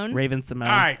Simone. Raven Simone.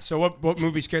 All right. So what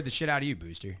movie scared the shit out of you,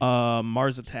 Booster?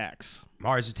 Mars Attacks.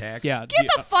 Mars Attacks. Yeah. Get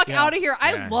the fuck yeah. out of here!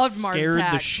 Yeah. I loved Mars Scared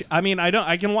Attacks. the I mean,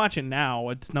 I can watch it now.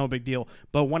 It's no big deal.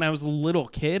 But when I was a little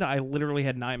kid, I literally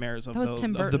had nightmares of, That was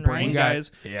Tim of the Burton, brain right? guys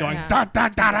Yeah. going Yeah. dot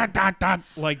dot dot dot dot dot.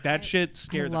 Like that shit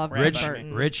scared the love crap Tim out of Burton.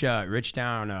 me. Rich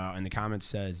down in the comments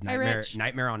says Hi, Rich.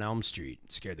 Nightmare on Elm Street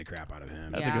scared the crap out of him.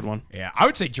 That's Yeah. a good one. Yeah, I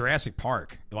would say Jurassic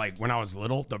Park. Like when I was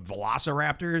little, the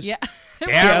Velociraptors. Yeah.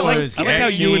 That I like, was. I like how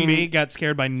you and scene- me got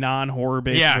scared by non-horror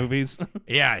based Yeah. movies.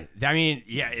 Yeah, I mean,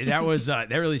 yeah, that was that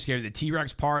really scary. The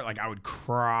T-Rex part, like I would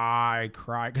cry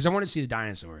because I want to see the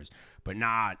dinosaurs, but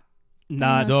not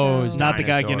Not Dinosaurs. not the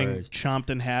guy getting Dinosaurs. chomped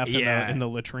in half in the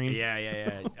latrine.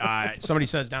 Yeah. Somebody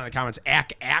says down in the comments,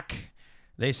 ack.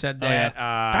 They said Oh,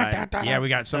 yeah. that. Yeah, we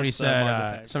got somebody That's, said. Mars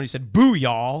Attack. Somebody said, "Boo,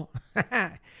 y'all."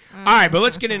 All right, but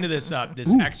let's get into this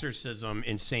this exorcism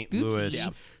in St. Louis. Yeah.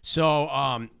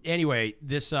 So anyway,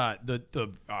 this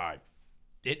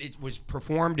it was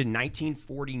performed in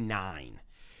 1949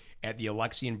 at the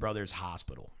Alexian Brothers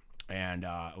Hospital. And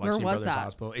Alexian was Brothers that?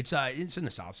 Hospital. It's in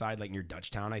the South Side, like near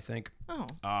Dutchtown, I think. Oh.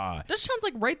 Dutchtown's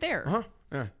like right there.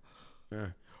 Yeah.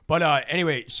 But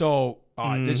anyway, so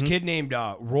this kid named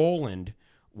Roland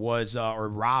was or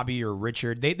Robbie or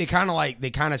Richard. They kind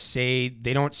of say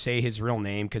they don't say his real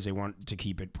name because they want to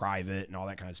keep it private and all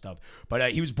that kind of stuff.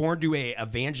 But he was born to a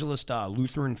evangelist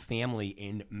Lutheran family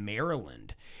in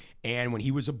Maryland, and when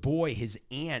he was a boy, his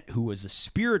aunt, who was a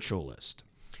spiritualist,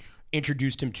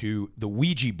 introduced him to the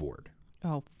Ouija board.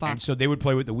 Oh fuck. And so they would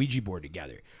play with the Ouija board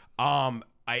together.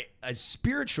 A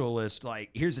spiritualist, like,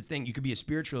 here's the thing: you could be a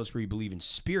spiritualist where you believe in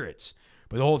spirits,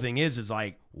 but the whole thing is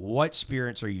like, what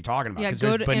spirits are you talking about? Yeah, Because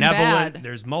good there's and benevolent, bad.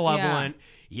 there's malevolent.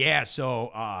 Yeah.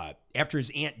 So after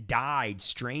his aunt died,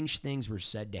 strange things were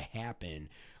said to happen.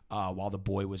 While the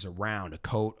boy was around, a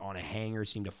coat on a hanger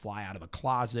seemed to fly out of a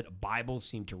closet. A Bible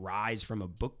seemed to rise from a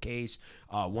bookcase.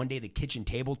 One day, the kitchen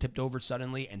table tipped over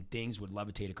suddenly, and things would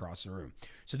levitate across the room.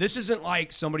 So this isn't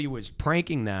like somebody was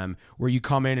pranking them, where you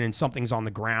come in and something's on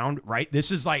the ground, right?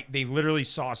 This is like they literally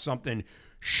saw something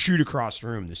shoot across the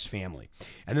room. This family,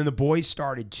 and then the boy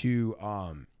started to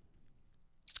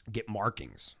get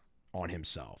markings on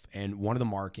himself, and one of the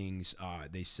markings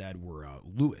they said were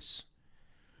Lewis.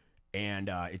 And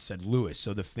it said Lewis.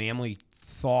 So the family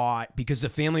thought, because the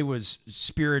family was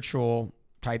spiritual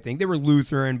type thing, they were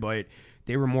Lutheran, but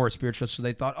they were more spiritual. So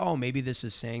they thought, oh, maybe this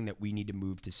is saying that we need to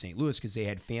move to St. Louis because they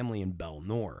had family in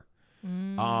Belle-Nore.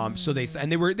 So they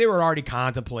were already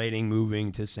contemplating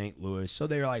moving to St. Louis. So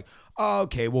they were like, oh,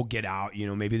 okay, we'll get out. You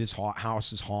know, maybe this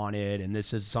house is haunted, and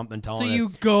this is something telling. So us. you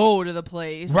go to the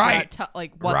place, Right.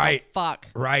 Like what Right. the fuck?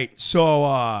 Right.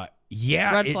 So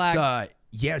yeah, Red it's flag.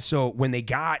 yeah. So when they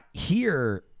got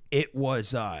here, it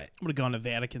was I would have gone to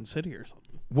Vatican City or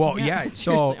something. well, yeah. Seriously,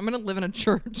 So I'm gonna live in a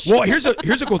church. well, here's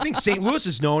a cool thing. St. Louis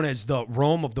is known as the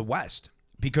Rome of the West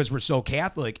because we're so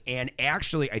Catholic, and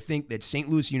actually, I think that St.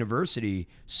 Louis University,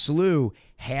 SLU,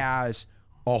 has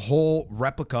a whole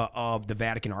replica of the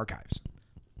Vatican archives.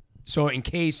 So in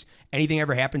case anything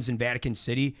ever happens in Vatican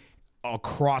City,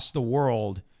 across the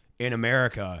world in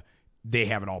America, they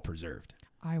have it all preserved.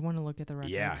 I want to look at the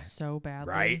records Yeah. so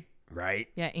badly. Right.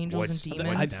 Yeah, angels What's- and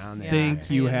what's demons. down there? Yeah, Think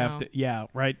you I have know. to, yeah,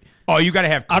 right. Oh, you got to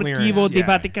have clearance. Archivo di yeah.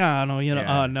 Vaticano, you know.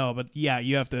 Yeah. No, but yeah,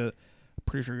 you have to.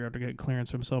 Pretty sure you have to get clearance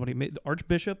from somebody. The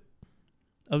Archbishop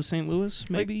of St. Louis,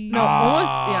 maybe. No, almost.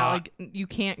 Yeah, like you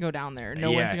can't go down there.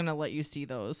 No Yeah. one's gonna let you see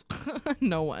those.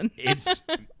 No one. It's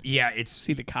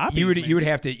See the copies. you'd maybe.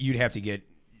 have to get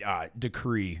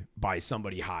decree by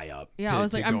somebody high up Yeah, to, I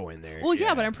was to like, go in there. Well,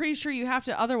 yeah, but I'm pretty sure you have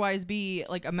to otherwise be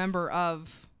like a member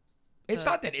of. it's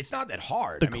not that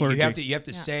hard. The I mean, clergy. you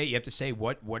have to say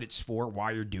what it's for,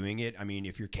 why you're doing it. I mean,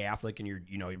 if you're Catholic and you're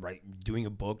doing a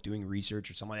book, doing research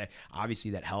or something like that,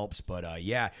 obviously that helps. But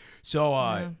yeah, so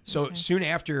okay. soon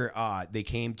after they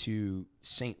came to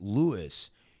St.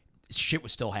 Louis, shit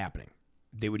was still happening.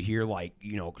 They would hear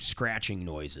scratching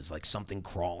noises, like something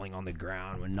crawling on the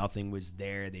ground when nothing was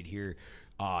there. They'd hear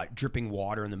dripping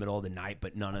water in the middle of the night,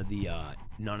 but none of the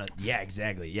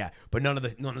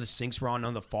sinks were on, none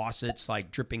of the faucets,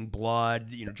 like dripping blood,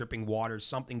 dripping water,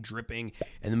 something dripping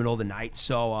in the middle of the night.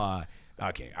 So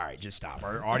okay, all right, just stop.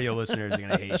 Our audio listeners are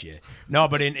gonna hate you. No,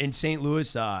 but in St.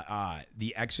 Louis,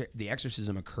 the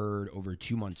exorcism occurred over a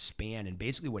 2-month span, and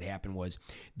basically what happened was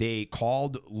they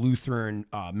called Lutheran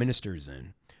ministers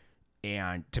in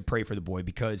and to pray for the boy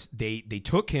because they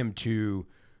took him to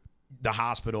the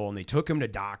hospital and they took him to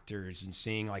doctors and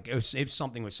seeing like if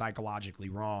something was psychologically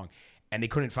wrong, and they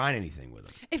couldn't find anything with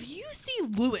him. If you see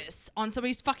Lewis on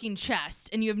somebody's fucking chest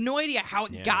and you have no idea how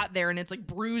it got there and it's like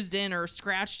bruised in or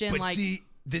scratched in, But like see,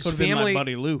 this Could've been family, my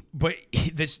buddy Lou. but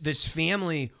this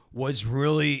family was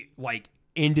really like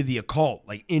into the occult,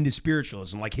 like into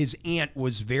spiritualism. Like his aunt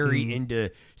was very into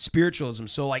spiritualism.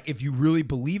 So like if you really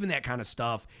believe in that kind of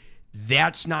stuff,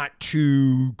 that's not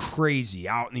too crazy,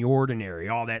 out in the ordinary,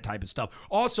 all that type of stuff.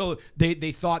 Also,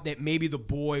 they thought that maybe the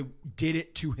boy did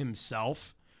it to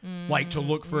himself, like to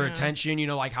look for attention,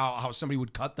 like how somebody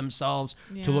would cut themselves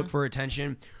to look for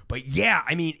attention. But yeah,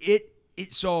 I mean,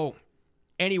 so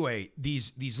anyway,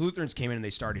 these Lutherans came in and they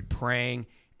started praying,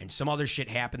 and some other shit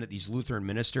happened that these Lutheran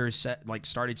ministers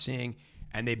started seeing,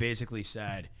 and they basically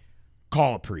said,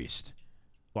 call a priest,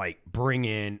 like bring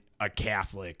in a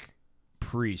Catholic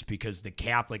priest because the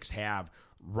Catholics have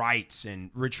rites and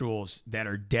rituals that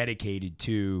are dedicated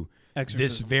to this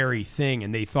Exorcism. very thing,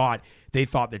 and they thought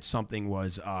that something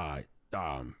was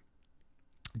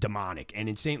demonic. And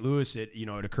in St. Louis, it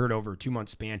occurred over a 2-month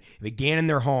span. It began in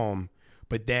their home,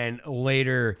 but then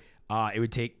later it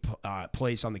would take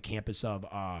place on the campus of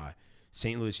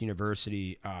St. Louis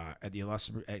University at the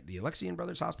Alexian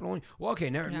Brothers Hospital. Well, okay,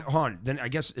 now hold on. Then I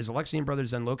guess is Alexian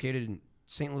Brothers then located in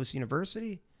St. Louis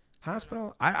University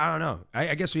Hospital? I don't know.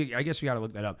 I guess we got to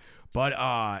look that up. But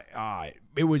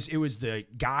it was the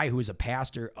guy who was a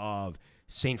pastor of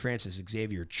St. Francis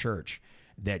Xavier Church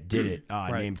that did it,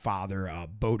 named Father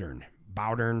Bowdern,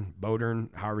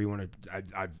 however you want to.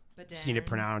 I've seen it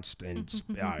pronounced in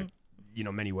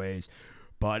many ways.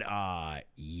 But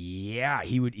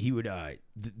he would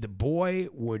the boy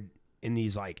would, in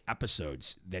these like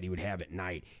episodes that he would have at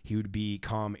night, he would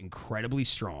become incredibly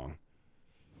strong.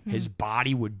 His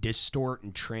body would distort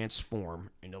and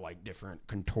transform into like different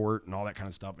contort and all that kind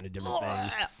of stuff into different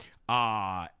things.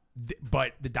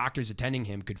 But the doctors attending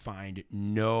him could find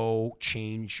no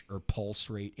change or pulse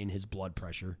rate in his blood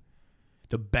pressure.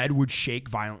 The bed would shake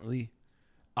violently.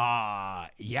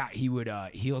 He would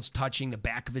heels touching the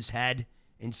back of his head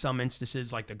in some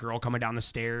instances, like the girl coming down the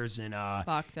stairs in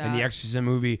the Exorcism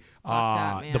movie.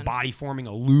 The body forming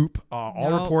a loop.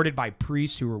 All reported by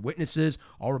priests who were witnesses.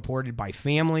 All reported by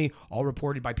family. All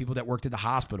reported by people that worked at the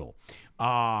hospital.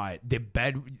 The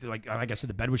bed, like I said,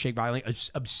 the bed would shake violently.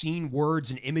 Obscene words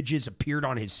and images appeared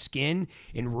on his skin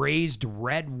in raised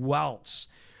red welts.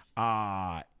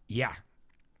 Like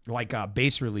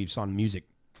bass reliefs on music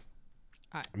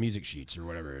sheets or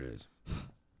whatever it is.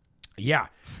 Yeah.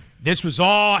 This was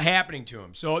all happening to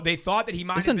him. So they thought that he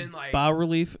might have been like... bas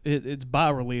relief? It's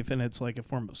bas relief, and it's like a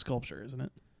form of sculpture, isn't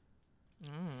it?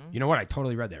 You know what? I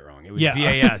totally read that wrong. It was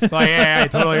BAS. I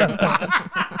totally...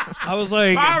 I was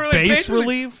like, bass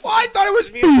relief? Well, I thought it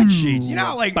was music sheets. You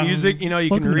know, like music, you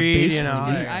can read,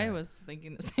 I was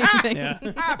thinking the same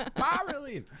thing. Bas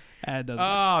relief. It doesn't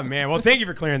Oh, man. Well, thank you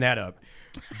for clearing that up.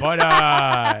 But...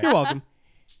 You're welcome.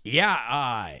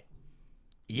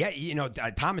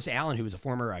 Thomas Allen, who was a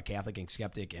former Catholic and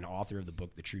skeptic and author of the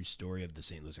book The True Story of the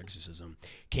St. Louis Exorcism,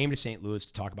 came to St. Louis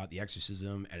to talk about the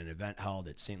exorcism at an event held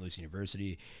at St. Louis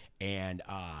University. And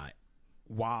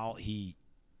while he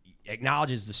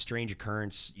acknowledges the strange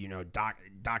occurrence,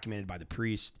 documented by the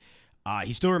priest,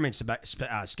 he still remains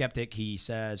skeptic. He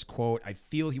says, quote, "I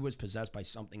feel he was possessed by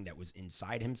something that was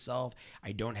inside himself.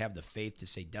 I don't have the faith to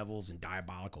say devils and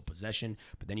diabolical possession."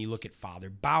 But then you look at Father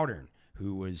Bowdern,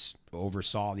 who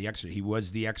oversaw the exorcism. He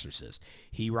was the exorcist.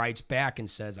 He writes back and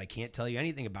says, "I can't tell you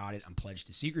anything about it. I'm pledged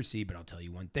to secrecy, but I'll tell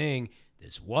you one thing.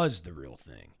 This was the real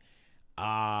thing."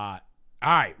 All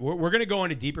right. We're going to go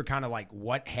into deeper kind of like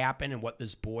what happened and what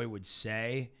this boy would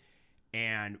say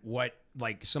and what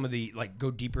like some of the like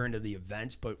go deeper into the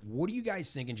events. But what are you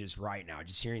guys thinking just right now,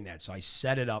 just hearing that? So I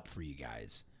set it up for you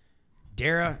guys.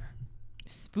 Dara?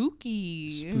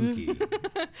 Spooky.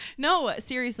 No,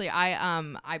 seriously, I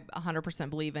 100%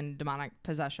 believe in demonic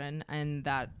possession and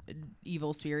that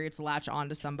evil spirits latch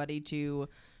onto somebody to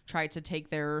try to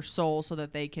take their soul so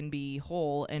that they can be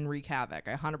whole and wreak havoc.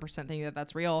 I 100% think that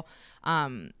that's real.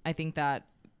 I think that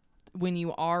when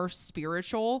you are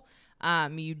spiritual,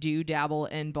 you do dabble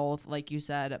in both, like you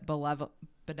said,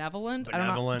 benevolent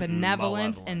and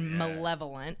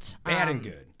malevolent. Bad and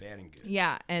good.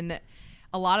 Yeah, and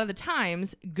a lot of the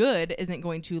times, good isn't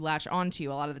going to latch onto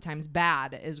you. A lot of the times,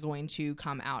 bad is going to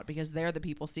come out because they're the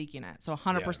people seeking it. So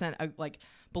 100%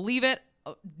 believe it.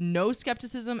 No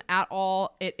skepticism at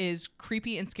all. It is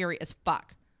creepy and scary as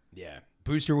fuck. Yeah.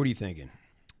 Booster, what are you thinking?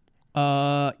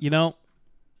 It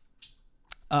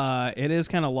is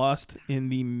kind of lost in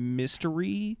the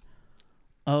mystery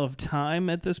of time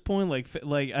at this point. Like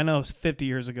I know 50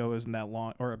 years ago isn't that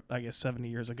long, or I guess 70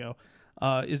 years ago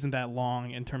isn't that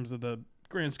long in terms of the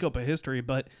grand scope of history,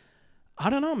 but I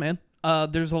don't know, man.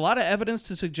 There's a lot of evidence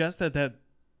to suggest that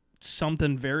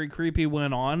something very creepy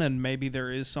went on, and maybe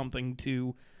there is something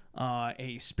to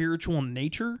a spiritual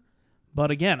nature.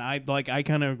 But again, I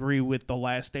kind of agree with the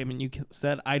last statement you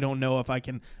said. I don't know if I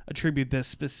can attribute this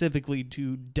specifically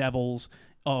to devils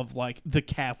of like the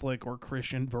Catholic or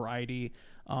Christian variety,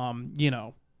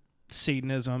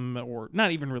 Satanism, or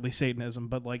not even really Satanism,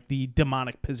 but like the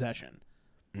demonic possession.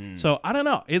 So I don't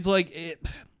know. It's like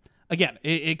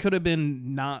it could have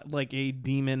been not like a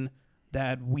demon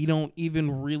that we don't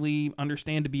even really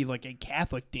understand to be like a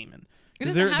Catholic demon. It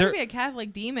doesn't have to be a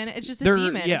Catholic demon. It's just a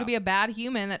demon. Yeah. It could be a bad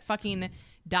human that fucking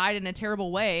died in a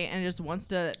terrible way and just wants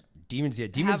to Demons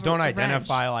have don't revenge.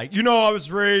 identify like, I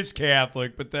was raised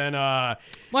Catholic, but then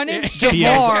My name's Yeah,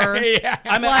 Jafar. yeah.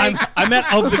 I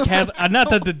meant of the Catholic. Not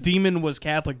that the demon was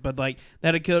Catholic, but like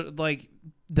that it could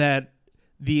that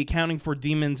the accounting for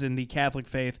demons in the Catholic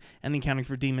faith and the accounting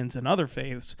for demons in other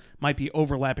faiths might be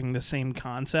overlapping the same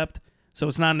concept. So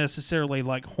it's not necessarily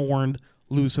like horned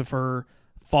Lucifer,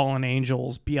 fallen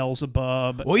angels,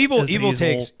 Beelzebub. Well, evil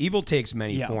Azazel. takes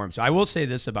many Yeah. forms. So I will say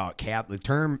this about Catholic. The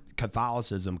term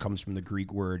Catholicism comes from the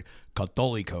Greek word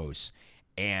katholikos,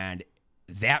 and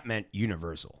that meant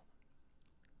universal.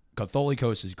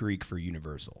 Katholikos is Greek for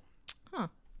universal. Huh.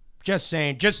 Just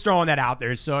saying, just throwing that out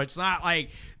there. So it's not like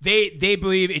they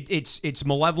believe it's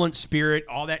malevolent spirit,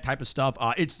 all that type of stuff.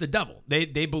 It's the devil. They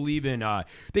believe in.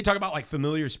 They talk about like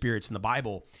familiar spirits in the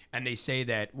Bible, and they say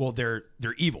that they're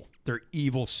evil. They're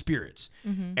evil spirits,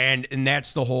 and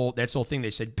that's the whole thing. They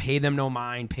said pay them no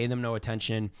mind, pay them no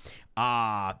attention.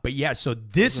 But yeah, so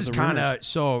this is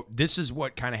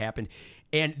what kind of happened.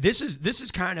 And this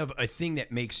is kind of a thing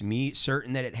that makes me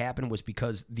certain that it happened was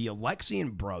because the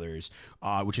Alexian brothers,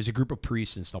 which is a group of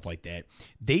priests and stuff like that,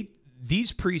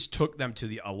 these priests took them to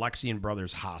the Alexian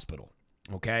brothers hospital,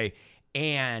 okay?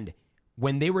 And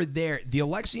when they were there, the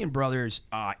Alexian brothers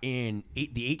in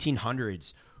the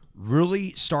 1800s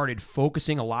really started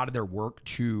focusing a lot of their work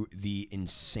to the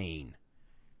insane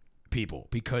people,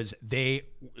 because the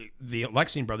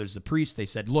Alexian brothers, the priests, they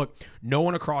said, look, no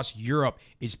one across Europe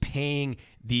is paying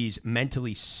these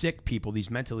mentally sick people,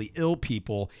 these mentally ill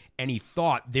people any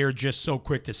thought. They're just so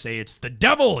quick to say it's the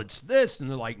devil, it's this, and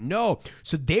they're like, no.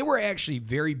 So they were actually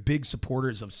very big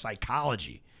supporters of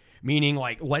psychology, meaning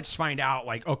like, let's find out,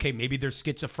 like, okay, maybe they're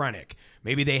schizophrenic,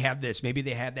 maybe they have this, maybe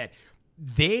they have that.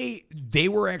 They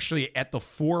were actually at the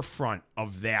forefront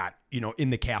of that, in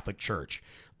the Catholic Church.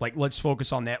 Like, let's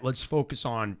focus on that. Let's focus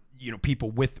on,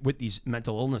 people with these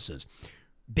mental illnesses.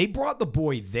 They brought the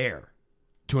boy there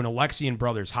to an Alexian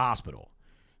Brothers hospital,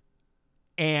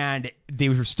 and they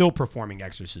were still performing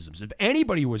exorcisms. If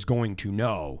anybody was going to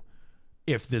know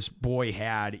if this boy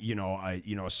had,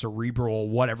 a cerebral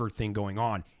whatever thing going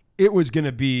on, it was going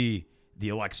to be the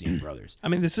Alexian Brothers. I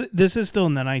mean, this is still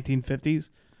in the 1950s,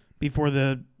 before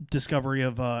the discovery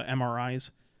of MRIs.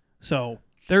 So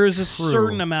there is a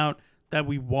certain amount that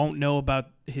we won't know about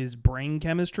his brain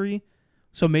chemistry.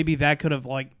 So maybe that could have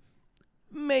I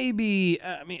mean,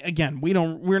 again,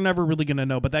 we're never really going to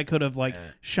know, but that could have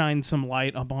shined some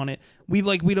light upon it. We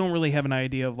don't really have an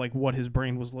idea of what his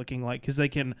brain was looking like, because they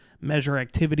can measure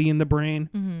activity in the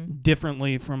brain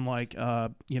differently from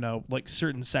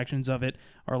certain sections of it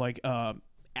are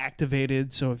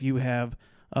activated. So if you have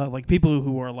people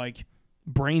who are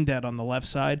brain dead on the left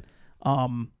side,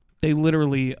 they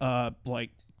literally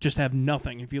just have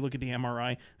nothing. If you look at the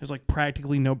MRI, there's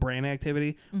practically no brain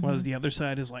activity, whereas the other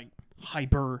side is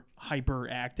hyper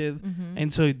active,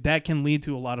 and so that can lead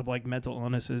to a lot of mental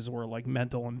illnesses or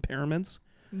mental impairments.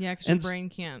 Yeah, because your brain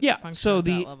can't function so at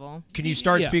that level. Can you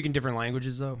start speaking different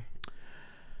languages though?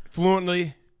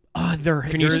 Fluently?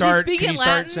 Can you start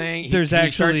Latin? saying? There's can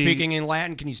you start actually speaking in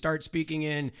Latin? Can you start speaking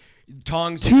in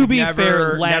tongues? To be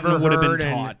fair, Latin would have been and-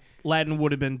 taught. Latin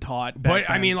would have been taught, But, back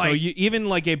I then. mean, so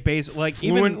even a base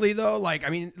fluently though.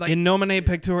 in nomine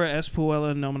pectora est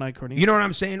puella nomine cornea. You know what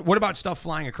I'm saying? What about stuff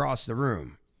flying across the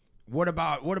room? What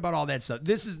about all that stuff?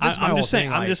 This is my I'm whole just saying.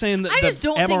 thing. I'm just saying that I just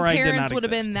don't think MRI did parents not would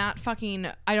have exist. been that fucking.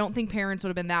 I don't think parents would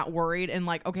have been that worried and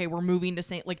okay, we're moving to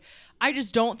Saint. I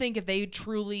just don't think if they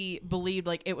truly believed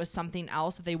it was something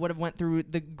else, that they would have went through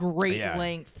the great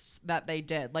lengths that they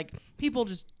did. People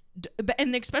just.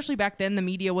 And especially back then, the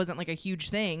media wasn't a huge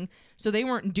thing, so they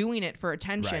weren't doing it for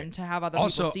attention to have other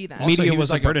people see them. Media he was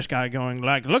was a British guy going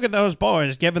look at those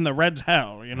boys giving the Reds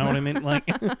hell. You know what I mean?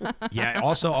 Yeah.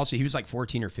 Also, he was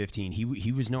 14 or 15.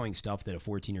 He was knowing stuff that a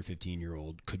 14 or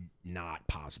 15-year-old could not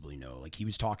possibly know. He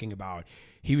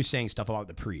was saying stuff about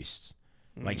the priests.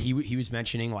 He was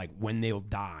mentioning when they'll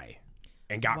die.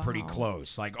 And got pretty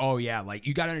close. Oh yeah,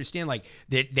 you gotta understand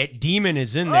that demon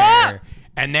is in there,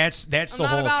 and that's the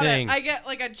whole thing. I get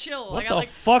a chill. What I got the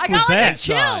fuck was that? A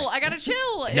chill. I got a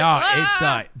chill. No,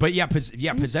 it's but yeah,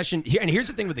 possession. And here's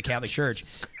the thing with the Catholic Church.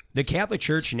 The Catholic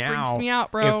Church now freaks me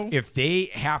out, bro. If they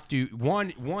have to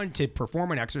one to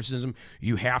perform an exorcism,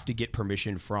 you have to get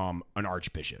permission from an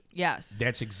archbishop. Yes,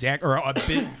 That's exact or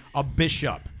a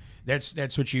bishop.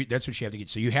 That's what you have to get.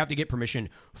 So you have to get permission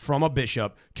from a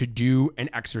bishop to do an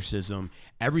exorcism.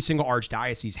 Every single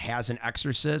archdiocese has an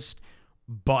exorcist,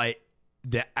 but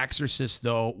the exorcist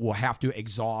though will have to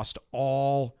exhaust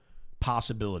all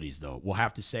possibilities though. We'll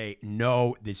have to say,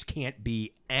 no, this can't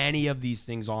be any of these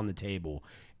things on the table.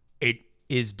 It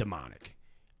is demonic.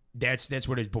 That's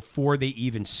what it is before they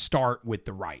even start with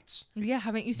the rites. Yeah,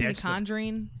 haven't you seen That's The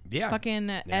Conjuring? Yeah. Fucking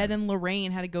Ed and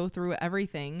Lorraine had to go through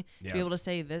everything to Yeah. be able to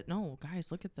say that. No,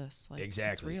 guys, look at this. Like,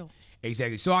 Exactly. It's real.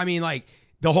 Exactly. So I mean, like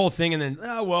the whole thing, and then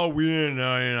we didn't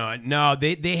know, no,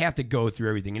 they have to go through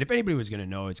everything. And if anybody was going to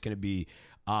know, it's going to be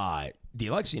the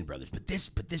Alexian brothers. But this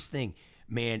thing,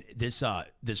 man, this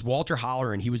Walter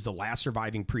Holleran, he was the last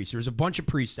surviving priest. There was a bunch of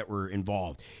priests that were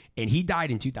involved, and he died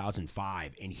in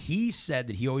 2005. And he said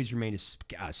that he always remained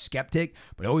a skeptic,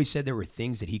 but always said there were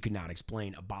things that he could not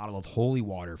explain. A bottle of holy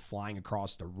water flying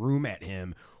across the room at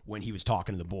him when he was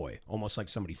talking to the boy, almost like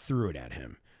somebody threw it at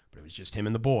him, but it was just him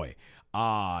and the boy.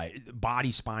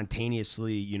 Body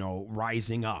spontaneously,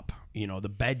 rising up, the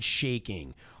bed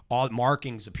shaking, all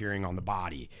markings appearing on the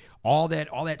body, all that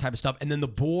type of stuff. And then the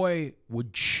boy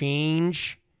would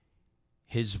change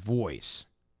his voice.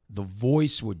 The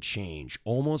voice would change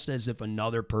almost as if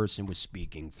another person was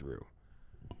speaking through.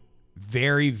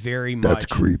 Very, very much. That's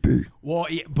creepy. Well,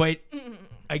 yeah, but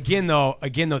again though,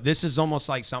 this is almost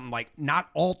like something like not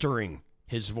altering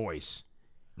his voice.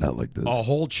 Not like this. A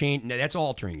whole change. No, that's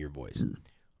altering your voice.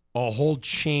 A whole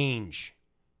change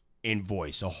in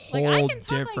voice. A whole I can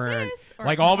talk like different. this, or I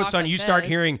Like can all of a talk sudden, like you start this,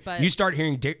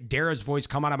 hearing but- Dara's voice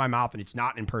come out of my mouth, and it's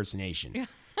not impersonation.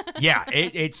 Yeah,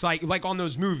 it's like on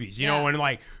those movies, Yeah. when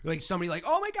like somebody like,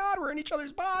 oh my God, we're in each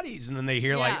other's bodies, and then they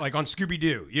hear Yeah. like on Scooby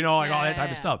Doo, all that type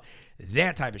of Yeah. stuff,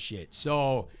 that type of shit.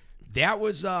 So that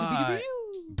was but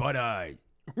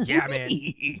yeah,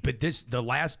 man. But the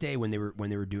last day when they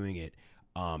were doing it,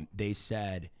 they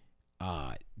said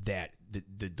that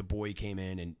the boy came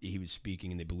in and he was speaking,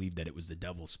 and they believed that it was the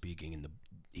devil speaking, and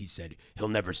he said he'll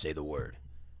never say the word.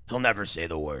 He'll never say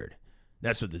the word.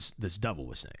 That's what this devil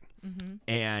was saying. Mm-hmm.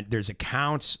 And there's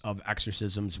accounts of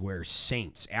exorcisms where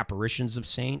saints, apparitions of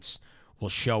saints, will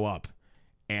show up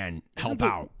and help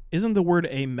out. Isn't the word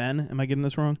amen? Am I getting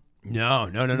this wrong? No.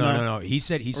 He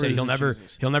said is he'll it never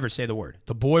Jesus? he'll never say the word.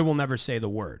 The boy will never say the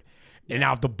word. And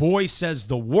now if the boy says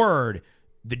the word,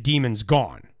 the demon's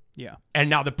gone. Yeah.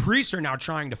 And now the priests are now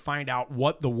trying to find out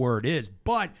what the word is.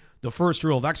 But the first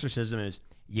rule of exorcism is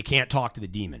you can't talk to the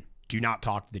demon. Do not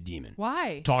talk to the demon.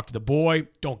 Why? Talk to the boy.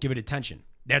 Don't give it attention.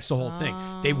 That's the whole thing.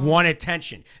 They want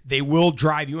attention. They will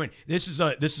drive you in. This is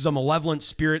a malevolent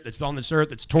spirit that's on this earth,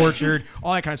 that's tortured,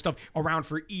 all that kind of stuff, around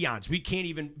for eons. We can't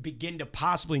even begin to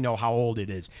possibly know how old it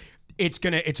is. It's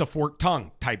a forked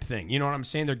tongue type thing. You know what I'm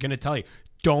saying? They're gonna tell you,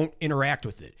 don't interact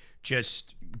with it.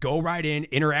 Just go right in,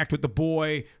 interact with the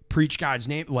boy, preach God's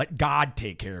name, let God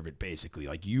take care of it, basically.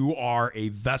 Like, you are a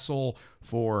vessel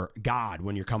for God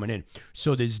when you're coming in.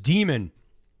 So this demon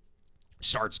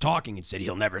starts talking and said,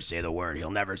 he'll never say the word. He'll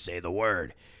never say the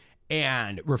word.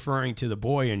 And referring to the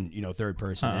boy in, third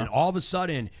person. And all of a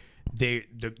sudden, the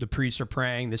priests are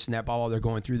praying, this and that, blah, blah, they're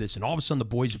going through this. And all of a sudden, the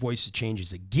boy's voice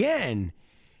changes again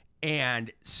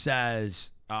and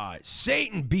says,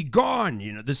 Satan, be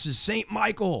gone. This is Saint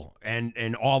Michael.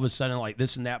 And all of a sudden, like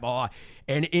this and that, blah, blah.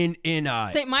 And in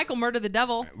Saint Michael murdered the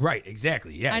devil. right,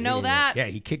 exactly. Yeah. I know that. Yeah,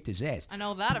 he kicked his ass. I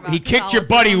know that about He kicked your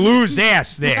buddy Lou's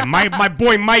ass there. My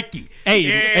boy Mikey. Hey,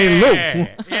 Lou.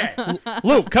 Yeah.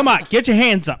 Lou, come on, get your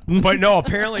hands up. But no,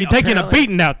 apparently You're taking a apparently,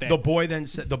 beating out there. The boy then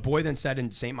said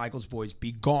in Saint Michael's voice,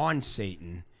 "Be gone,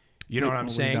 Satan." You know what I'm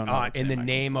We saying? don't know what In the Saint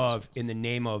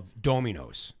name of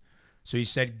Dominos. So he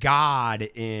said God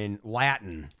in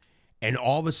Latin, and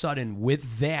all of a sudden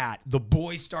with that, the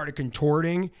boy started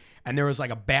contorting, and there was like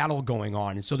a battle going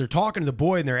on. And so they're talking to the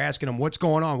boy and they're asking him, "What's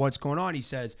going on? What's going on?" He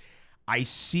says, "I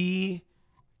see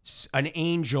an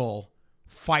angel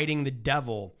fighting the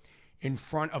devil in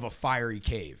front of a fiery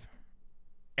cave."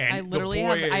 And I the literally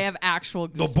boy have actual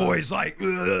goosebumps. the boy's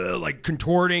like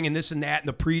contorting and this and that, and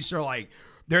the priests are like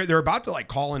they're about to like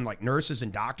call in like nurses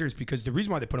and doctors, because the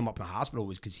reason why they put him up in the hospital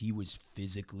was because he was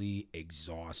physically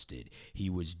exhausted. He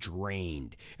was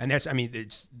drained, and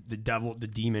it's the devil, the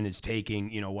demon is taking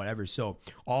whatever. So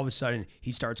all of a sudden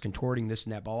he starts contorting this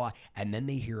and that, blah blah, and then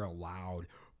they hear a loud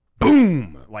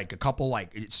boom, like a couple,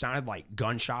 like it sounded like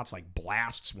gunshots, like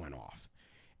blasts went off,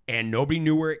 and nobody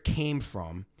knew where it came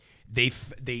from. They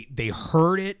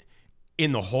heard it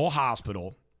in the whole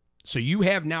hospital. So you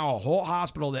have now a whole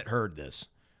hospital that heard this.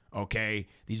 Okay,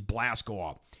 these blasts go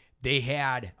off. They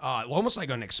had almost like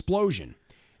an explosion.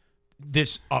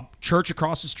 This church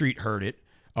across the street heard it.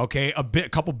 Okay, a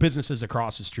couple businesses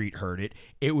across the street heard it.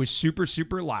 It was super,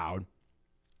 super loud,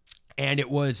 and it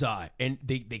was and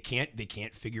they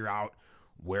can't figure out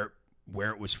where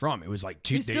it was from. It was like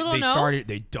We still don't know?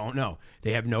 They don't know.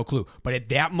 They have no clue. But at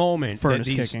that moment, Furnace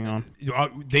kicking on.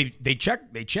 They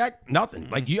checked nothing.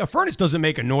 Like a furnace doesn't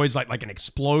make a noise like an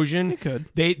explosion. It could.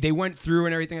 They went through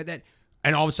and everything like that.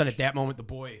 And all of a sudden, at that moment, the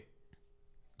boy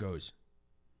goes,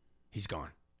 "He's gone.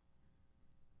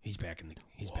 He's back in the cave.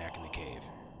 He's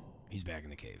back in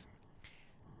the cave."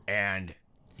 And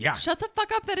yeah, Shut the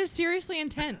fuck up. That is seriously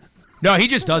intense. no, he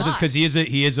just does this lot. because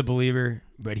he is a believer,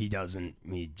 but he doesn't.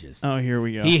 He just Oh, here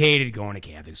we go. he hated going to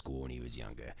Catholic school when he was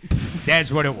younger.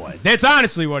 That's what it was. That's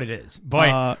honestly what it is.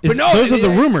 But no, those are the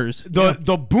rumors.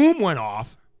 The boom went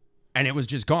off, and it was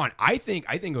just gone. I think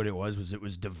what it was it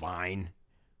was divine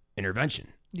intervention.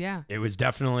 Yeah. It was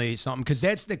definitely something because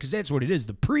that's what it is.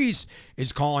 The priest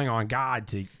is calling on God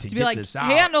to To get be like, this out.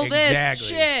 handle Exactly. this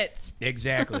shit.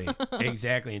 Exactly.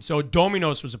 Exactly. And so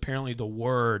Dominos was apparently the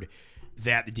word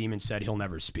that the demon said he'll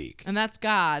never speak. And that's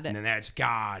God. And then that's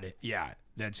God. Yeah,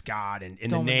 that's God. And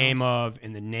in Dominos.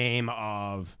 the name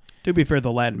of To be fair,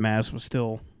 the Latin Mass was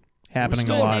still happening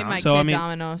still a lot. Name my So kid I mean,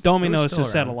 Dominos. Dominos still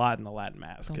is said a around. lot in the Latin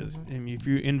Mass because Dominos. if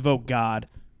you invoke God,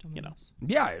 you know. Dominos.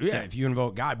 yeah, if you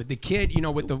invoke God. But the kid,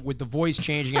 with the voice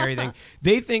changing and everything,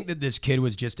 they think that this kid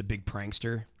was just a big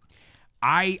prankster.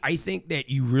 I think that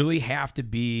you really have to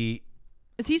be.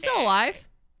 Is he still alive?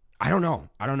 I don't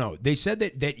know. They said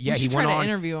that yeah, We he should went try to on.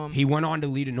 interview him. He went on to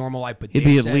lead a normal life, but He'd they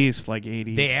be said, at least like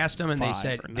 80. They asked him, and they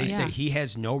said Yeah. he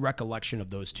has no recollection of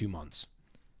those 2 months.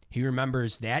 He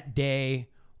remembers that day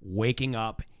waking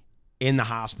up in the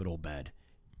hospital bed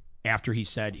after he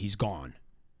said he's gone.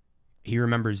 He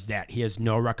remembers that. He has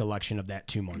no recollection of that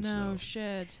 2 months. No though.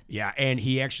 shit. Yeah, and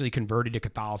he actually converted to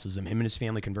Catholicism. Him and his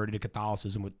family converted to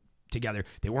Catholicism together.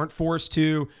 They weren't forced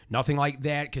to, nothing like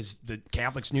that, because the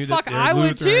Catholics knew Fuck, that. they're I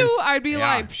would Lutheran. too. I'd be Yeah.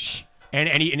 like, psh. And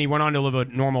he went on to live a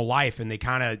normal life, and they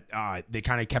kind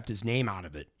of kept his name out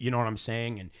of it. You know what I'm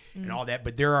saying, and all that.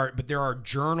 But there are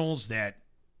journals that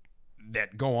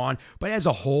go on. But as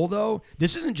a whole, though,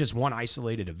 this isn't just one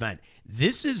isolated event.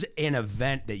 This is an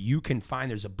event that you can find.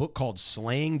 There's a book called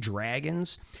Slaying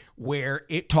Dragons, where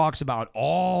it talks about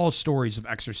all stories of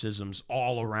exorcisms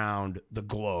all around the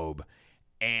globe.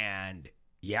 And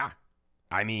yeah,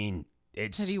 I mean,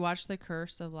 it's Have you watched The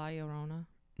Curse of La Llorona?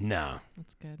 no.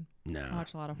 That's good. No. I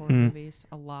watch a lot of horror movies.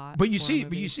 A lot. But you of see, horror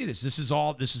movies. this. This is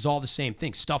all the same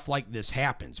thing. Stuff like this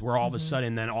happens, where all of a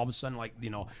sudden, like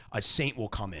a saint will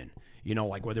come in.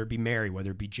 Like whether it be Mary, whether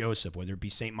it be Joseph, whether it be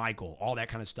Saint Michael, all that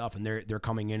kind of stuff, and they're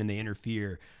coming in and they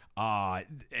interfere,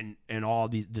 and all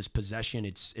this possession.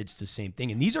 It's the same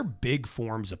thing, and these are big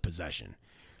forms of possession.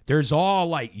 There's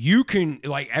all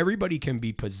everybody can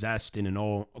be possessed in an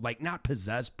old, not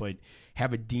possessed, but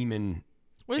have a demon.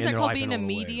 What is in that their called? life Being in a other way.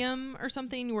 medium or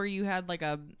something, where you had like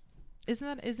a. Isn't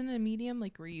it a medium,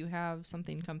 like where you have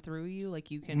something come through you, like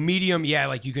you can. Medium, yeah,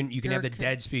 like you can have the You're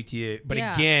dead speak to you, but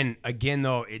Yeah. again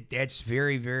though, that's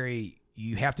very, very.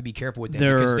 You have to be careful with that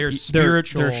There because are there's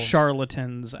spiritual. There's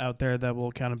charlatans out there that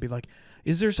will kind of be like,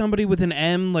 is there somebody with an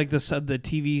M, like the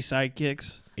TV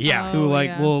sidekicks? yeah, Who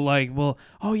Oh, will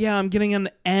oh yeah, I'm getting an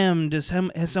M.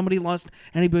 Has somebody lost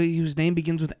anybody whose name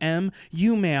begins with M?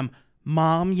 You, ma'am.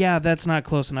 Mom, yeah, that's not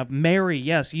close enough. Mary,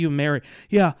 yes, you, Mary.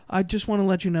 Yeah, I just want to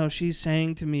let you know she's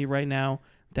saying to me right now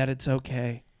that it's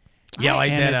okay. yeah,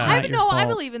 like And that. it's I not your I fault.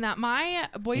 believe in that. My know what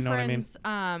I mean? boyfriend's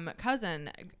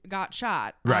cousin got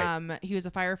shot. Right. He was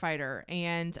a firefighter,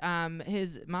 and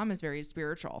his mom is very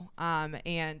spiritual.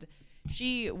 And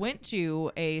she went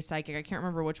to a psychic. I can't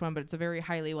remember which one, but it's a very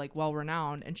highly well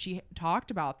renowned. And she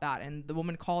talked about that, and the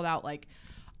woman called out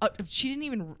she didn't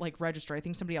even register. I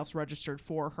think somebody else registered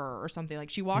for her or something.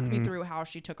 She walked me through how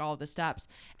she took all of the steps,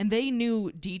 and they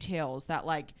knew details that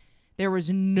there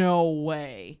was no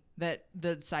way that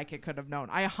the psychic could have known.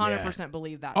 I 100%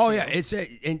 believe that. Oh too. yeah, it's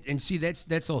and see that's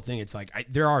the whole thing. It's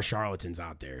there are charlatans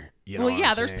out there. You know Well, what yeah,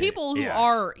 I'm there's saying? people who Yeah.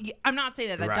 are. I'm not saying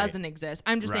that Right. doesn't exist.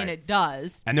 I'm just saying Right. it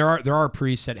does. And there are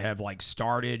priests that have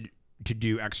started to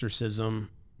do exorcisms,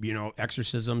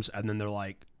 and then they're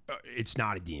like, it's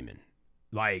not a demon,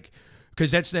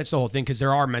 because that's the whole thing. Because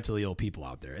there are mentally ill people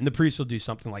out there, and the priest will do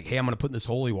something like, hey, I'm going to put this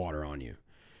holy water on you,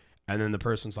 and then the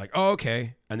person's like, oh,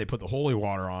 okay, and they put the holy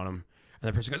water on them, and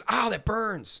the person goes, oh, that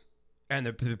burns, and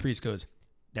the priest goes,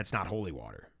 that's not holy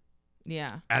water.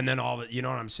 Yeah. And then you know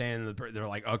what I'm saying? They're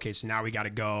like, okay, so now we got to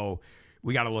go.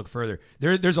 We got to look further.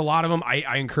 There's a lot of them.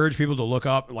 I encourage people to look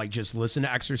up, just listen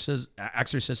to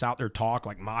exorcists out there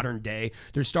talk, modern day.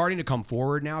 They're starting to come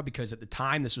forward now, because at the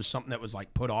time this was something that was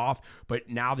put off, but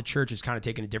now the church is kind of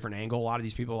taking a different angle. A lot of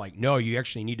these people are like, no, you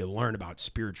actually need to learn about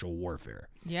spiritual warfare.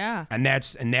 Yeah. And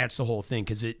that's the whole thing,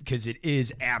 because it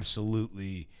is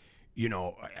absolutely,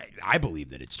 I believe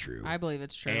that it's true. I believe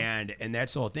it's true. And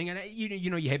that's the whole thing. And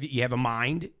you have a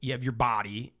mind, you have your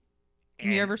body,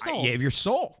 And you have your soul. You have your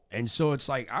soul. And so it's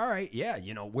all right, yeah,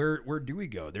 where do we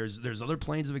go? There's other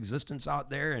planes of existence out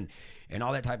there, and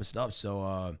all that type of stuff.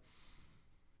 So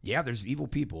Yeah, there's evil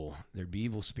people. There'd be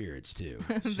evil spirits too.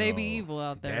 They be So, evil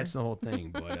out there. That's the whole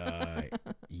thing. But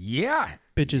yeah,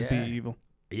 Bitches yeah. be evil.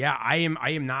 Yeah, I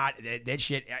am not that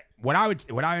shit. What I would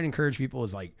encourage people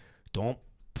is like, don't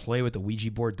play with the Ouija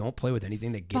board. Don't play with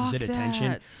anything that gives Fuck it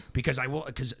attention. that. Because I will.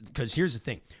 Because here's the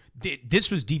thing.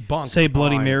 This was debunked. Say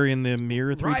Bloody on- Mary in the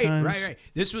mirror three times. Right.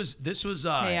 This was.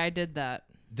 Hey, I did that.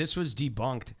 This was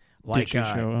debunked. Like you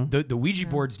show up? the Ouija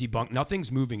board's debunked.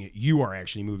 Nothing's moving it. You are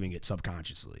actually moving it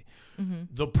subconsciously. Mm-hmm.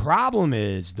 The problem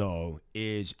is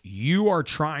you are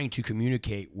trying to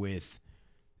communicate with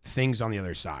things on the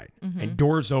other side, Mm-hmm. and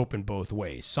doors open both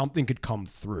ways. Something could come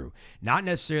through. Not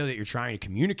necessarily that you're trying to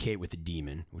communicate with a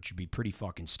demon, which would be pretty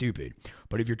fucking stupid.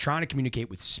 But if you're trying to communicate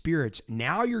with spirits,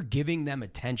 now you're giving them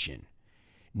attention.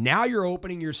 Now you're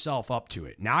opening yourself up to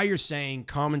it. Now you're saying,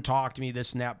 come and talk to me,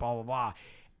 this and that, blah, blah, blah.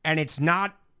 And it's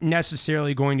not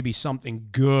necessarily going to be something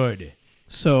good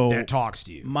So that talks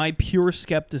to you. my pure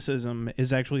skepticism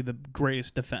is actually the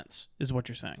greatest defense, is what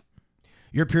you're saying.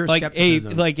 Your pure Like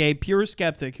skepticism. a pure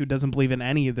skeptic who doesn't believe in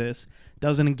any of this,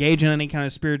 doesn't engage in any kind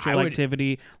of spiritual I would-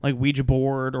 activity like Ouija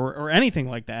board or anything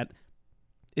like that,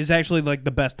 is actually like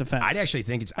the best defense. I actually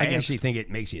think it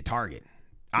makes you a target,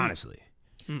 honestly.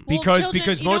 Well, Because children,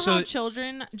 because you know most how of the,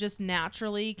 children just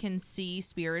naturally can see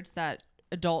spirits that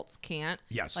adults can't.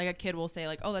 Yes. Like a kid will say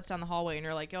like, "Oh, that's down the hallway," and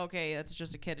you're like, "Okay, that's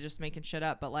just a kid just making shit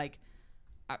up." But like,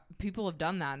 people have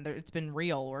done that, and it's been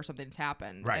real or something's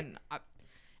happened. Right. And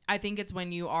I think it's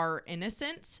when you are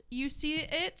innocent, you see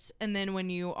it, and then when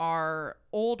you are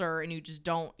older and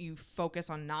you focus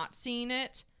on not seeing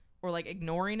it or like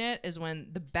ignoring it, is when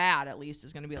the bad at least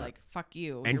is going to be like, "Fuck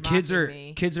you." and you're kids are mocking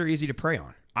me. kids are easy to prey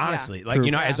on. Honestly, like True.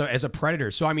 you know, as a predator.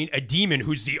 So I mean, a demon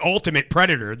who's the ultimate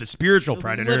predator, the spiritual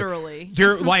predator. Literally.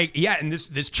 They're like, yeah, and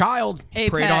this child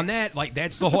preyed on Apex. that. Like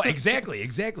that's the whole exactly.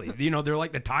 You know, they're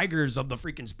like the tigers of the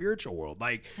freaking spiritual world.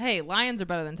 Like, Hey, lions are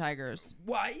better than tigers.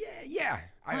 well, yeah.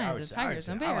 I Lions would and say, tigers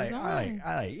I and would say. bears,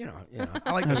 I like, you know,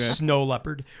 I like the snow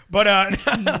leopard, but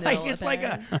like it's like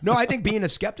no. I think being a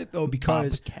skeptic though,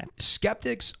 because Bobcat.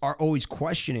 skeptics are always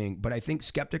questioning, but I think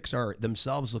skeptics are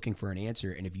themselves looking for an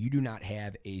answer. And if you do not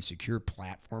have a secure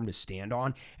platform to stand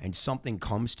on, and something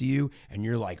comes to you, and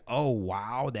you're like, oh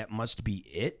wow, that must be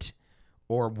it.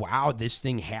 Or wow, this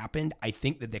thing happened. I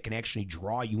think that can actually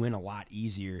draw you in a lot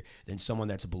easier than someone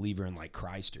that's a believer in like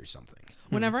Christ or something.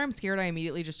 Whenever I'm scared, I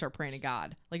immediately just start praying to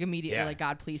God. Like immediately, Yeah. like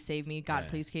God, please save me. God,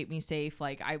 please keep me safe.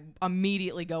 Like I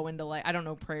immediately go into like I don't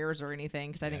know prayers or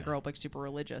anything because I didn't grow up like super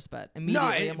religious, but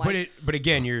immediately I'm like, but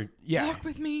again, you're walk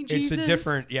with me, Jesus. It's a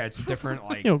different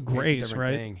like You know, it's a grace, different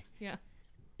right? thing. yeah.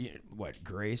 What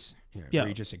grace? Yeah. Where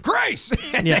you just say grace.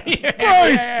 Yeah.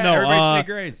 Grace. No, everybody say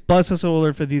grace. Bless us, O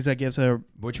Lord, for these gifts are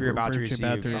Which we are about to which you're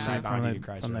receive from thy bounty to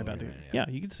Christ. from thy our bounty. Lord. Yeah,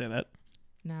 you can say that.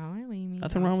 Now I lay me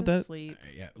Nothing down wrong to with that. sleep.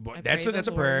 Yeah, I that's pray a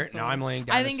the prayer. Lord's Now soul. I'm laying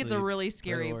down. I to think it's a sleep. really Pray the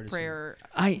scary Lord to sleep. prayer.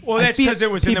 Well, that's because it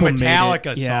was in the people made it.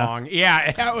 Metallica Yeah. song.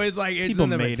 Yeah, that was like it's People in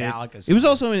the made Metallica it. song. It was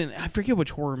also in, I forget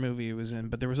which horror movie it was in,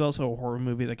 but there was also a horror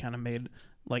movie that kind of made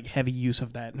like heavy use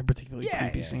of that in a particularly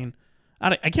creepy yeah. scene.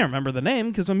 I can't remember the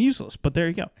name because I'm useless, but there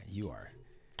you go. You are.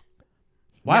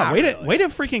 Wow, Not way really. to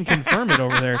freaking confirm it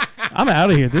over there. I'm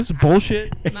out of here. This is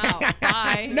bullshit. No,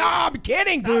 bye. No, I'm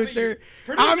kidding, Booster.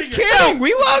 I'm kidding.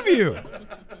 We love you.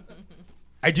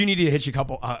 I do need to hit a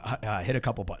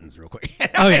couple buttons real quick.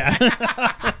 Oh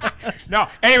yeah. No.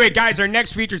 Anyway, guys, our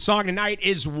next featured song tonight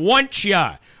is "Want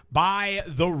Ya" by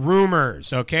The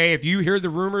Rumors. Okay, if you hear the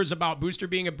rumors about Booster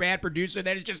being a bad producer,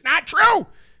 that is just not true.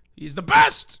 He's the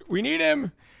best. We need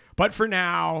him. But for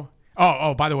now,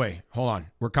 oh, by the way, hold on.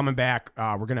 We're coming back.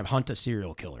 We're gonna hunt a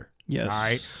serial killer. Yes. All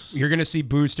right. You're gonna see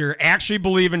Booster actually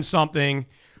believe in something.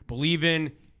 Believe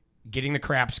in getting the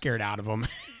crap scared out of him.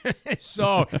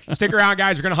 So stick around,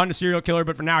 guys. We're gonna hunt a serial killer.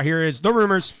 But for now, here is The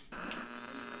Rumors.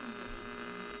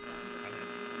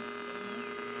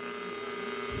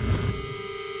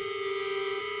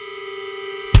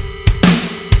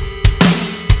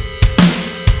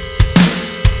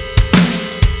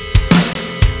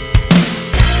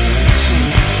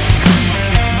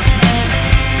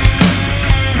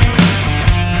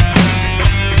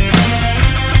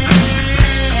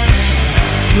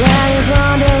 Granny's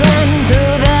wandering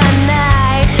through the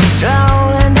night,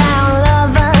 strolling down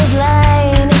Lover's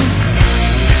Lane.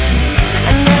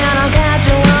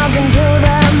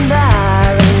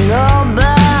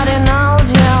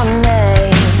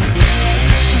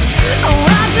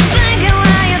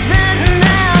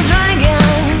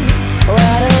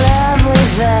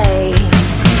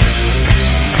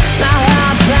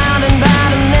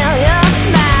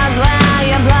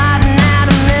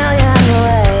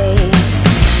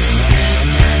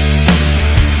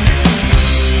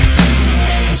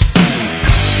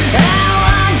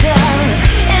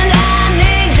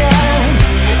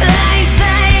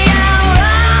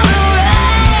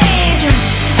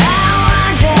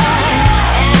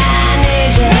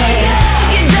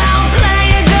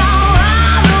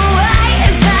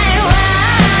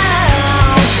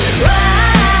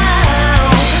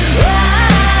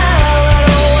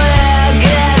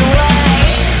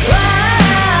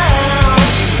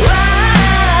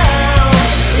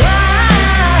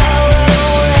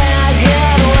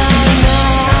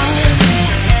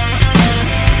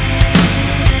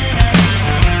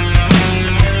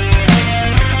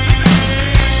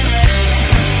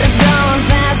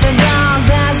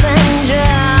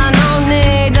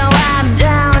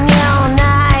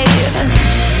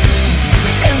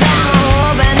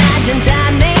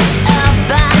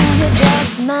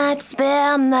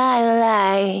 of my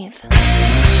life. I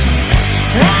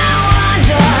want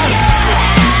you,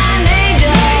 I need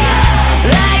you.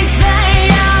 They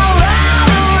say you're all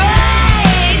the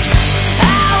rage.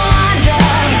 I want you,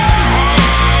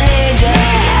 I need you.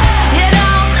 You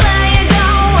don't let you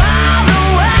go all the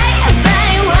way. I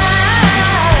say, whoa,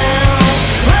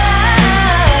 whoa,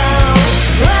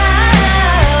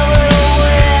 whoa,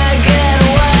 where I get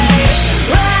away.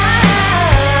 Whoa,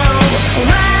 whoa,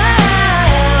 whoa,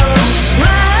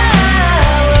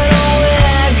 where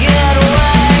I get away.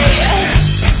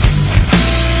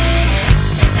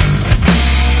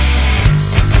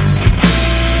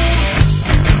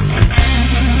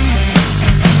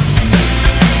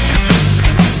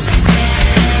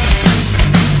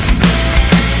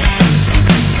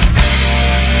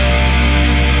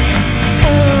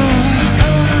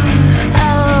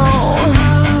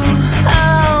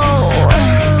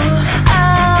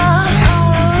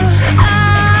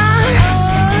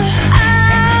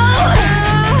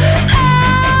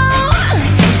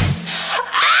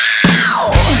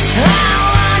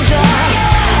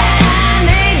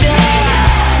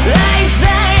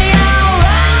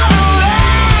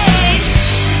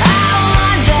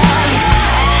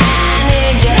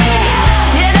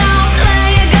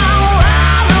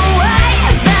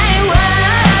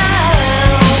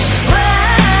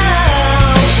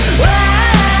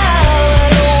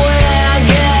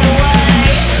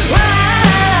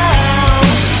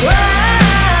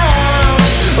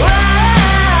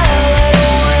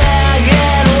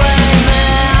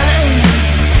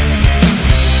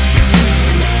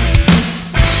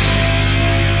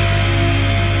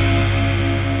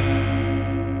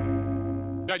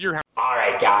 At your house. All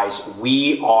right, guys,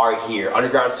 we are here.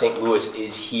 Underground St. Louis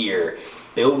is here.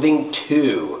 Building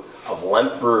 2 of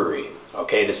Lemp Brewery.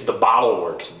 Okay, this is the Bottle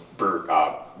Works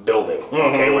building,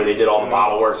 okay, where they did all the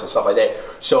bottle works and stuff like that.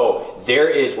 So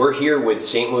we're here with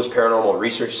St. Louis Paranormal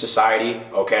Research Society,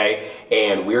 okay,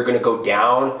 and we're gonna go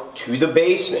down to the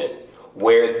basement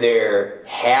where there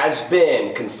has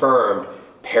been confirmed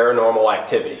paranormal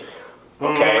activity.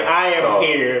 Okay, I am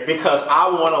here because I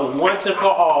want to once and for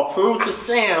all prove to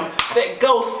Sam that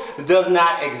ghosts does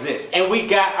not exist. And we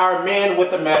got our man with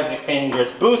the magic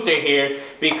fingers, Booster, here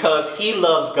because he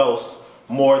loves ghosts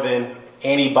more than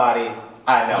anybody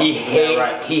I know. He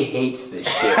hates this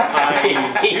shit.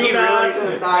 He really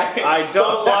does not. I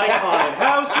don't like haunted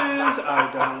houses. I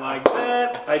don't like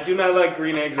that. I do not like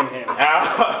green eggs and ham.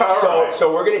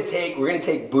 So we're gonna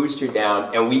take Booster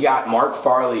down, and we got Mark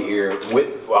Farley here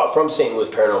from St. Louis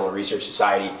Paranormal Research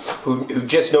Society, who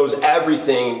just knows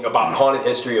everything about haunted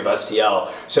history of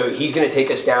STL. So he's gonna take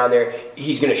us down there.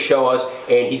 He's gonna show us,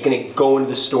 and he's gonna go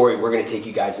into the story. We're gonna take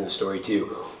you guys in the story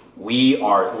too. We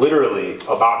are literally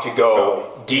about to go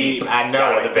deep. I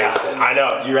know in the basement. I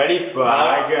know. You ready?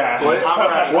 My God. What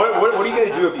are you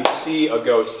gonna do if you see a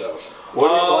ghost, though?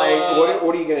 What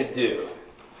are you gonna do?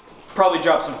 Probably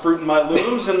drop some fruit in my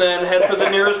looms and then head for the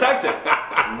nearest exit.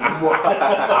 All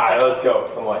right, let's go.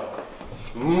 Come on.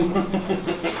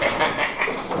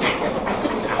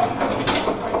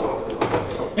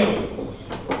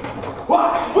 Why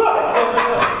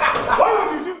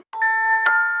would you do?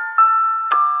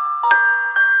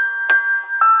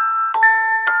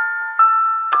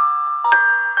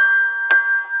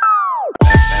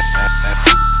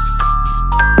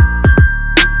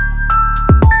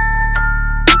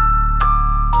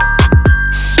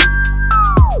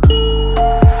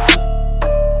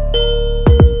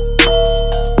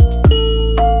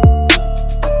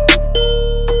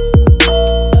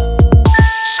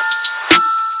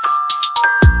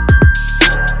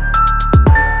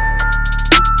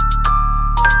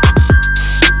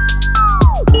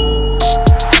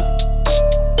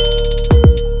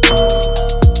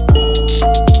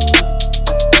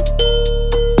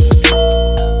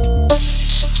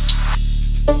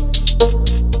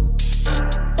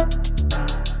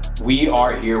 We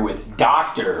are here with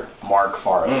Dr. Mark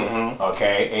Farley,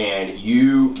 okay, and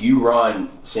you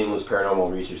run St. Louis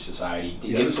Paranormal Research Society.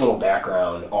 Give us a little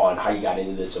background on how you got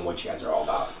into this and what you guys are all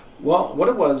about. Well, what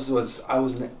it was I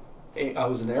was an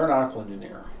aeronautical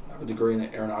engineer. I have a degree in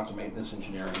aeronautical maintenance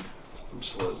engineering from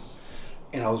SLU,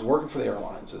 and I was working for the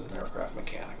airlines as an aircraft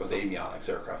mechanic. I was avionics,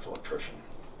 aircraft electrician,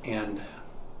 and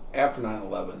after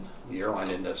 9/11, the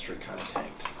airline industry kind of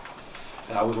tanked.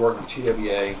 And I was working for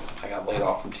TWA. I got laid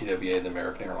off from TWA, the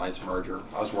American Airlines merger.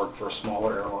 I was working for a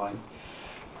smaller airline.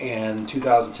 And in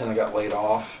 2010, I got laid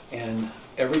off. And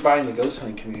everybody in the ghost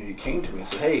hunting community came to me and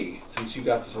said, hey, since you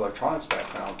got this electronics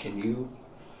background, can you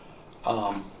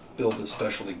build this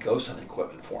specialty ghost hunting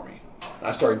equipment for me? And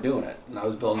I started doing it. And I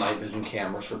was building night vision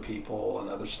cameras for people and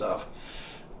other stuff.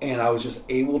 And I was just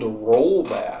able to roll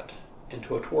that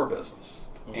into a tour business.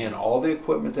 And all the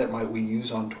equipment that we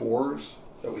use on tours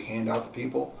that we hand out to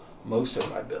people, most of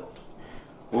it I build.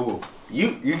 Ooh,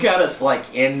 you got us like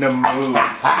in the mood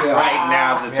right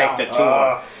now to take the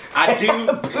tour. I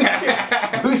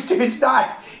do. Booster's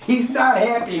not. He's not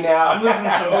happy now. I'm losing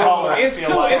some color. It's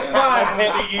cool. Like it's fine.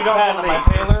 So you don't believe.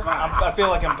 Paler? I feel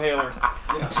like I'm paler.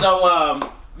 So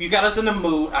you got us in the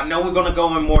mood. I know we're gonna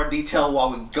go in more detail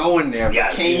while we go in there.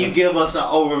 But can you give us an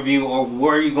overview, or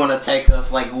where are you gonna take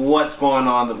us? Like, what's going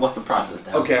on? What's the process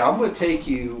now? Okay, I'm gonna take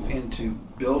you into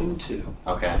Building 2.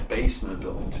 Okay. The basement of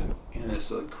Building 2, and it's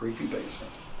a creepy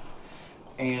basement.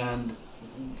 And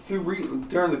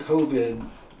during the COVID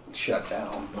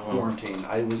shutdown, quarantine,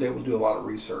 I was able to do a lot of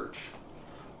research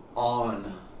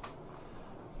on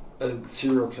a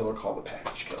serial killer called the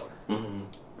Package Killer.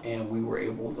 And we were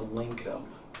able to link him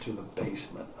to the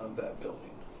basement of that building.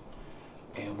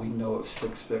 And we know of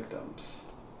 6 victims.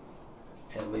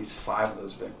 At least 5 of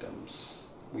those victims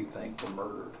we think were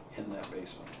murdered in that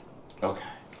basement. Okay.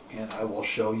 And I will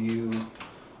show you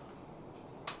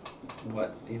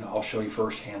I'll show you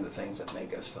firsthand the things that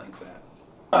make us think that.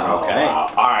 Okay.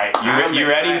 All right. You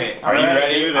ready? Are you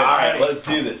ready? All right. Let's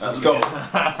do this. Let's go.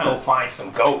 Let's go find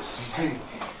some ghosts.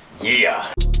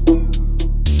 Yeah.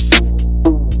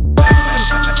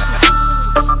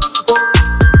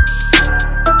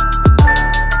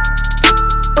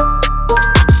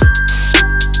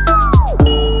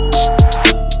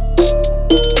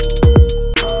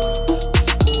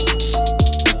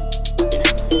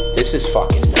 This is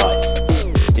fucking nuts.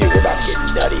 Dude, we're about to get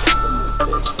nutty in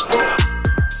this bitch.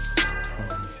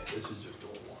 This is just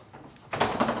door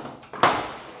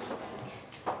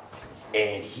 1.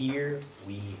 And here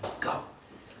we go.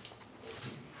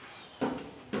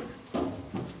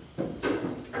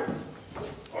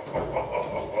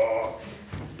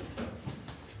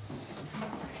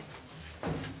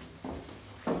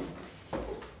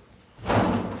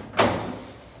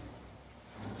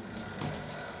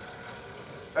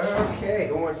 Okay,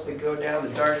 who wants to go down the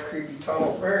dark, creepy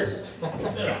tunnel first?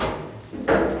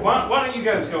 Why don't you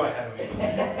guys go ahead of me?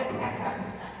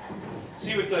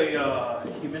 See what the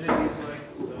humidity is like.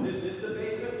 So this is the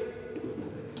basement?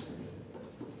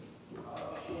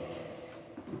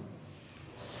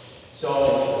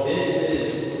 So this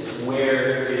is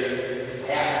where it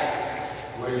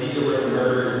happened. Where these are where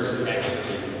murders actually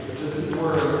happened. This is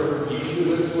where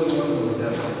this was one of the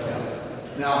death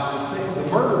count. Now, the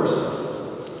murders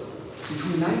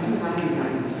between 1990 and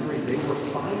 93, they were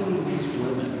finding these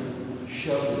women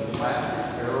shoved in plastic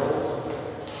barrels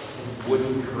and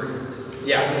wooden crates.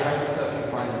 Yeah. The type of stuff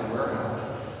you find in the warehouse.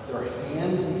 Their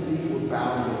hands and feet were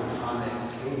bound with Connex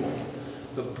cable.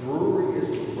 The brewery is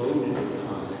loaded with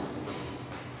Connex cable.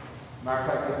 Matter of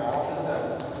fact, the office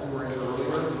that we were in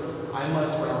earlier, when I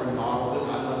remodeled it,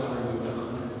 I must have removed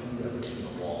 100 feet of it from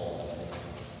the walls.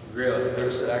 Really?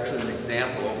 There's actually an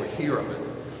example over here of it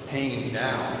hanging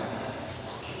down.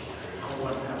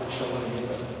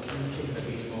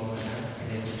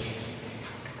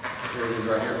 There it is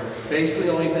right here. Basically,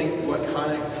 the only thing what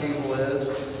Connex cable is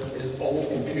old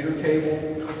computer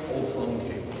cable, old phone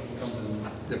cable. It comes in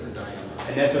different diameters.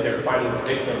 And that's what they were finding the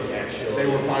victims actually. They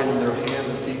were finding their hands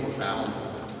and feet were bound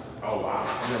with it. Oh wow.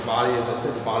 And their body, as I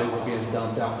said, the bodies were being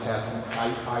dumped out past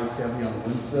I-70 on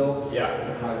Winsville.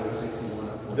 Yeah. Highway 61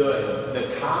 up.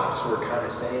 The cops were kind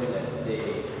of saying that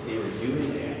they were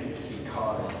doing that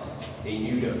because they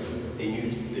knew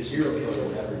the serial killer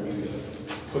would never knew to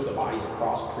put the bodies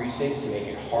across precincts to make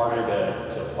it harder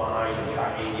to find and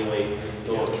triangulate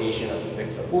the location of the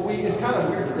victims. Well, it's kind of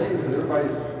weird today because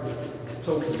everybody's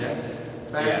so connected.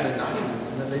 Back in the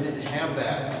 90s, and then they didn't have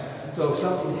that. So if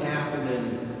something happened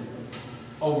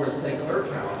over in St. Clair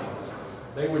County,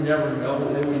 they would never know,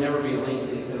 they would never be linked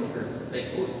to anything over in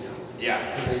St. Louis County.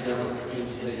 Yeah. They never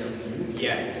communicated.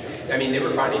 Yeah. I mean, they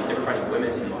were finding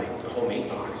women in like homemade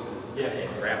boxes.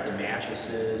 Yes. And wrapped in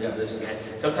mattresses and this and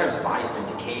that. Sometimes the body's been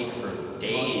decayed for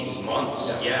days,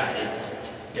 months. Yeah,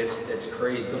 it's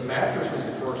crazy. The mattress was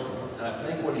the first one. And I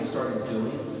think what he started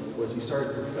doing was he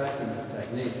started perfecting this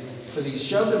technique. So he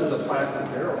shoved them in the plastic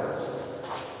barrels,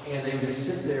 and they would just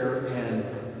sit there, and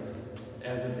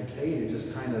as it decayed, it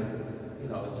just kind of,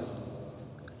 it just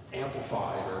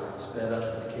amplified or sped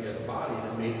up the decay of the body, and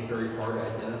it made it very hard to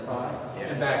identify. Yeah.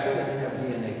 And back then, they didn't have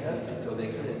DNA testing, so they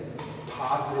couldn't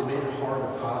it made it hard to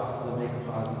make a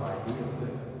positive ID of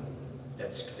it.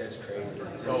 That's crazy.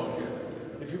 So,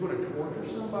 if you're going to torture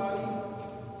somebody,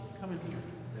 come in here.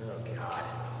 Oh God.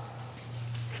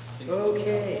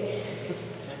 Okay.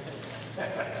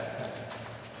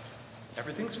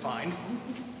 Everything's fine.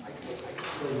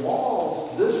 The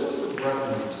walls, this was the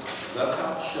refuge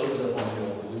shows up on the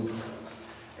old blueprints.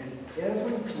 And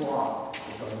every drop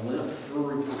that the lymph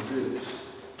brewery produced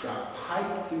got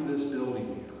piped through this building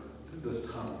here, through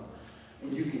this tunnel.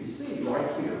 And you can see right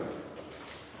here,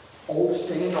 old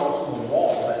standoffs on the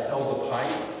wall that held the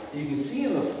pipes. You can see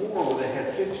in the floor where they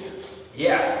had fixtures.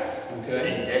 Yeah.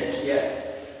 Okay. Indent, yeah.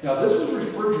 Now this was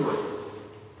refrigerated.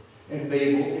 And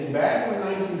back in the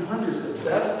 1900s, the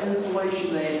best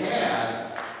insulation they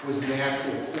had was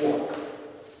natural cork.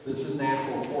 This is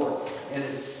natural cork. And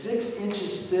it's 6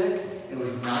 inches thick, and it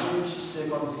was 9 inches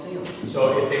thick on the ceiling.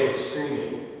 So if they were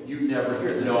screaming, you'd never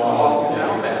hear this. No, is awesome yeah.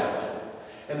 sound baffling.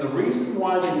 And the reason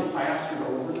why they plastered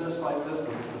over this like this,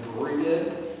 the brewery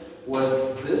did,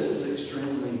 was this is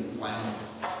extremely flammable.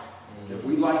 If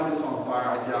we light this on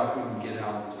fire, I doubt we can get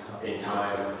out of this tunnel. In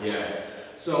time, yeah.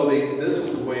 So this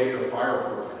was a way of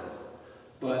fireproofing it.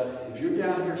 But if you're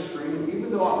down here screaming,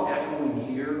 even though I'm echoing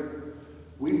here,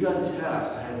 we've done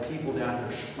tests. I had people down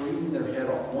here screaming their head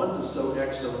off. One's a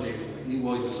ex-Sojay,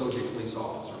 well, he's a Sojay police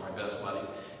officer, my best buddy.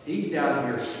 He's down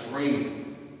here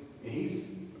screaming. And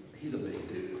he's a big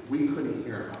dude. We couldn't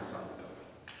hear him outside the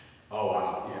building. Oh,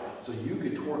 wow. Yeah. So you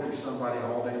could torture somebody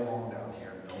all day long down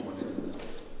here. No one in this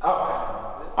basement. Okay.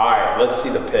 All right, let's see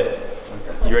the pit.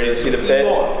 You ready to see the pit?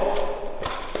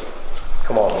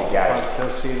 Come on, big guy. Let's go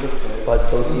see the pit. Let's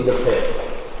go see the pit.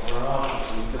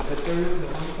 The pits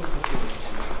are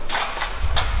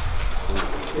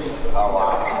Oh,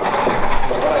 wow.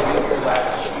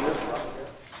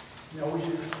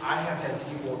 I have had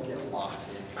people get locked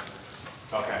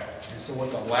in. Okay. And so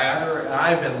with the ladder, and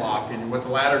I've been locked in, and what the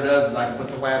ladder does is I can put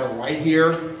the ladder right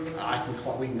here,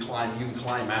 and we can climb, you can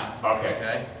climb out.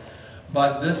 Okay.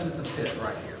 But this is the pit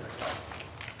right here.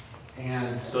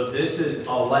 And so this is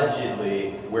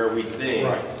allegedly where we think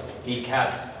Right. he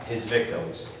kept his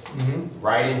victims, Mhm.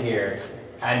 right in here,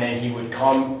 and then he would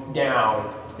come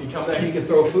down. He'd come down, he could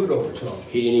throw food over to them.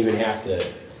 He didn't even have to.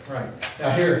 Right.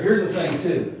 Now here's the thing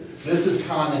too. This is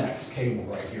Connex cable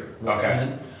right here. Okay.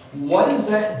 And what is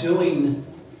that doing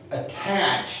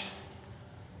attached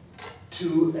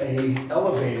to a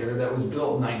elevator that was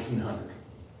built in 1900?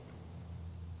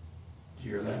 Did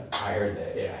you hear that? I heard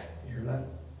that, yeah. You hear that?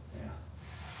 Yeah.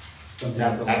 Something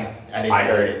doesn't like, I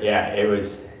heard it, yeah. It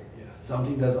was. yeah,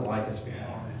 something doesn't like us being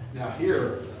on it. Now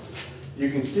here, you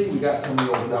can see we got some of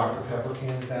the old Dr. Pepper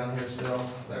cans down here still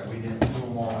that we didn't pull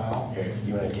them all out. Here, if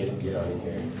you want to get on in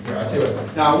here. Here, I'll tell you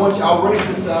what. Now I'll raise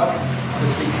this up.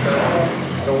 Just be careful.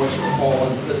 I don't want you to fall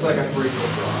in. It's like a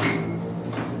 3-foot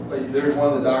drop. But there's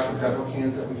one of the Dr. Pepper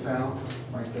cans that we found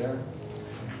right there.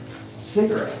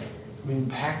 Cigarette. I mean,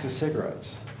 packs of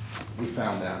cigarettes we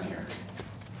found down here.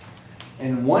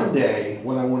 And one day,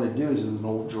 what I want to do is there's an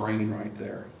old drain right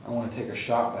there. I want to take a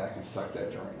shot back and suck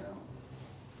that drain out.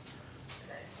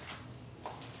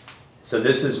 So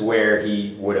this is where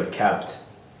he would have kept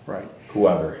Right.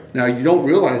 whoever. Now, you don't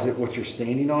realize that what you're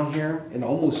standing on here, it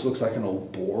almost looks like an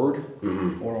old board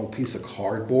Mm-hmm. or an old piece of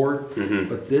cardboard, Mhm.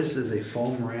 but this is a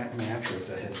foam mattress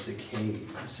that has decayed,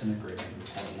 disintegrated.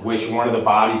 Which one of the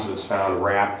bodies was found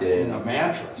wrapped in In a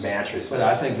mattress. mattresses. But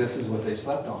I think this is what they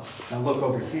slept on. Now look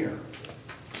over here.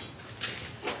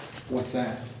 What's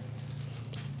that?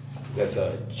 That's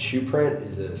a shoe print,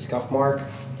 is it a scuff mark?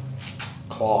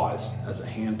 Claws. That's a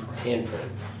handprint. Handprint.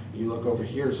 You look over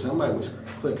here, somebody was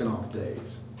clicking off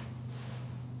days.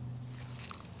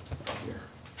 Here.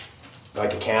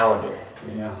 Like a calendar,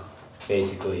 Yeah,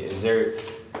 basically. Is there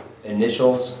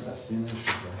initials? that's the initial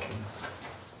version.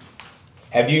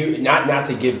 Have you, not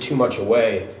to give too much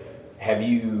away, have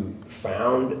you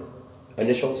found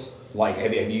initials? Like,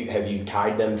 have you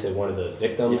tied them to one of the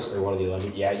victims or one of the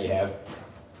 11? Yeah, you have.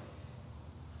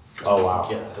 Oh wow.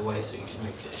 Get out the way so you can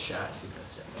make this shot. See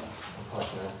this shit.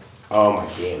 Oh my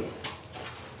game.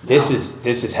 This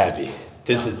is heavy.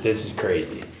 This is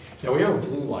crazy. Now we have a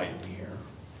blue light in here.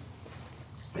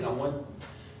 And I want,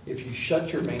 if you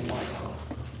shut your main lights off.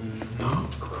 Oh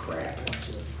crap. Watch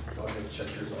this. Go ahead and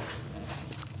shut yours off.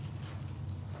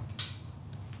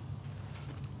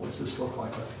 What's this look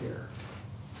like up here?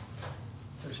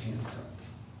 There's handprints.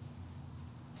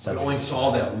 We only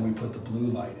saw that when we put the blue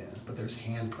light in, but there's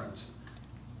handprints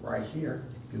right here.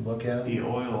 If you look at it. The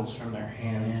oils from their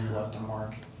hands Yeah. left a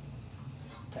mark.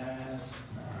 That's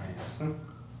nice.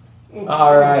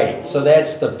 All right, so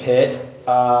that's the pit.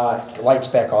 Lights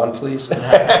back on, please.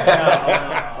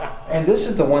 And this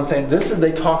is the one thing,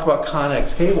 they talk about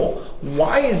Connex cable.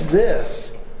 Why is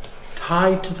this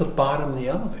tied to the bottom of the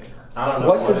elevator? I don't know.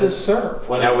 What does it serve?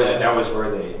 That was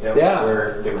where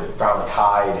they were found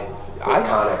tied with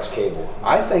Connex cable.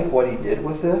 I think what he did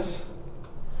with this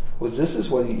was this is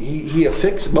what he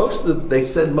affixed. They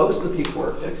said most of the people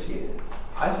were asphyxiated.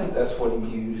 I think that's what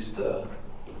he used to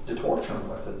torture him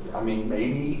with.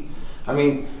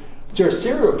 To a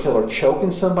serial killer,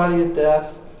 choking somebody to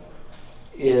death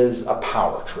is a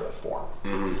power trip for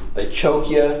them. Mm-hmm. They choke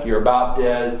you, you're about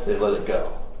dead, they let it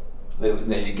go.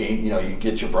 Then you gain, you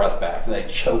get your breath back, and they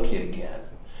choke you again.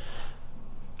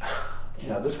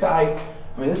 This guy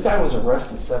was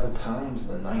arrested 7 times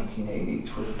in the 1980s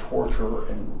for the torture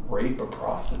and rape of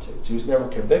prostitutes. He was never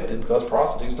convicted because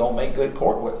prostitutes don't make good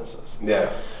court witnesses.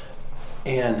 Yeah.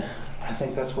 And I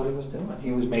think that's what he was doing.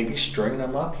 He was maybe stringing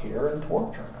them up here and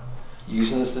torturing them,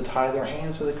 using this to tie their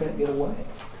hands so they couldn't get away.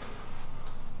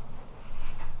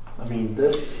 But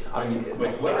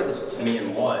whoever this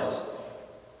man was,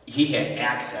 he had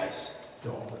access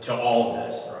to all of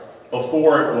this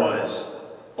before it was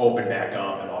opened back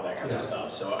up and all that kind of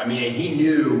stuff. So, and he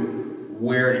knew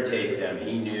where to take them.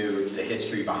 He knew the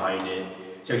history behind it.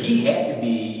 So he had to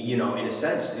be, in a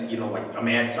sense, like a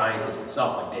mad scientist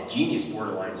himself, like that genius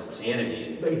borderlines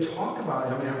insanity. They talk about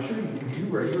it. I'm sure you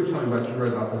read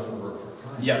about this in the work for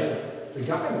Times. Yes. The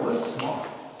guy was smart.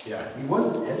 Yeah. He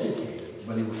wasn't educated,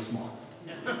 but he was smart.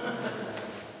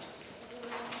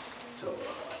 So,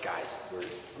 guys, we're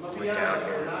down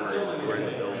here. We're in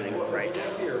the building right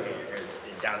down here,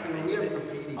 down in the basement.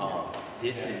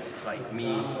 This is like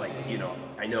me,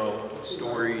 I know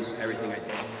stories, everything I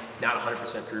think, not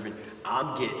 100% proven.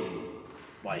 I'm getting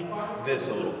like this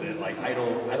a little bit. Like I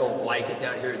don't like it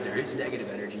down here. There is negative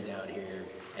energy down here.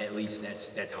 At least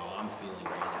that's how I'm feeling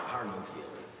right now. How are you feeling?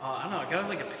 I don't know. I got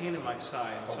like a pain in my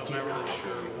side, so I'm not really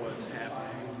sure what's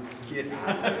happening. Get out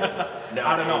of here. No,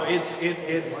 I don't know. It's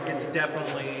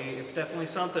definitely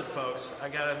something, folks. I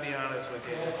gotta be honest with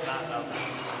you. It's not nothing.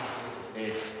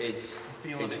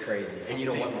 It's crazy. And you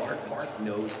know what? Mark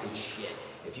knows his shit.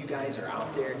 If you guys are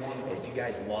out there and if you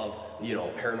guys love,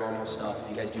 paranormal stuff, if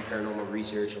you guys do paranormal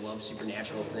research, love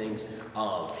supernatural things,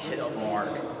 hit up Mark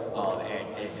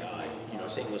at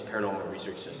St. Louis Paranormal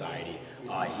Research Society.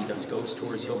 He does ghost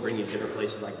tours. He'll bring you to different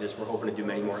places like this. We're hoping to do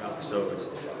many more episodes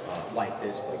like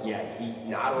this. But yeah, he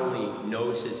not only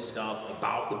knows his stuff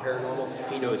about the paranormal,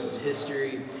 he knows his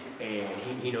history, and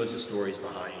he knows the stories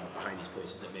behind these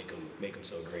places that make them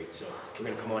so great. So we're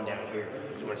gonna come on down here.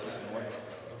 You want to see some more?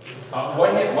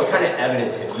 What kind of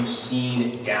evidence have you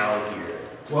seen down here?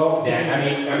 Well,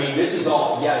 this is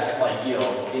all, yes,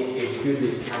 it's good to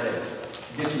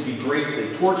this would be great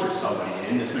to torture somebody,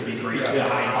 and this would be great to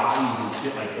hide bodies and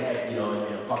shit like that, in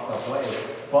a fucked up way.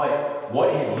 But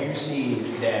what have you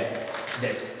seen that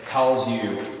tells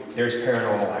you there's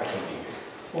paranormal activity here?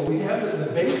 Well, we have the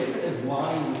basement is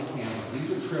lined with cameras.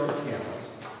 These are trail cameras.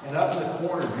 And up in the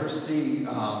corner, you'll see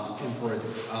infrared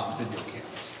video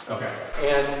cameras. Okay.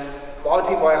 And a lot of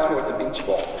people ask me what the beach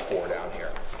balls are for down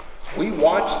here. We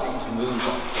watch these move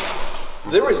on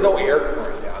camera. There is no air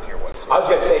current down here whatsoever. I was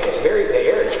going to say, the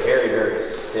air is very, very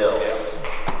still. Yes.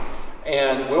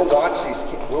 And we'll watch these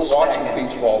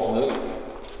beach balls move.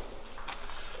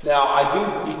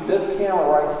 Now, this camera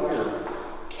right here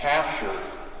captured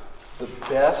the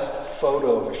best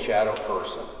photo of a shadow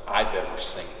person I've ever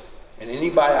seen. And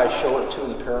anybody I show it to in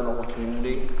the paranormal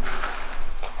community,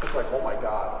 it's like, oh my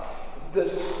God,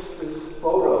 this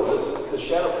photo, the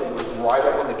shadow figure is right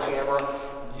up on the camera.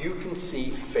 You can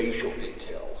see facial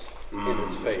details in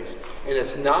its face. And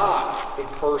it's not a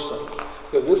person,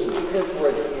 because this is an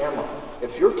infrared camera.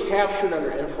 If you're captured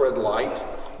under infrared light,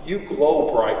 you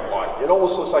glow bright white. It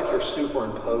almost looks like you're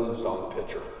superimposed on the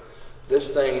picture.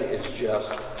 This thing is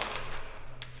just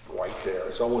right there.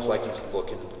 It's almost like he's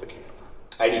looking into the camera.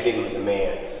 How do you think it was a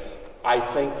man? I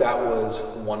think that was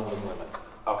one of the women.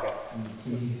 Okay.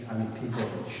 People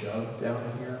have been shoved down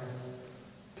here.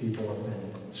 People have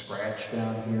been scratched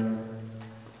down here.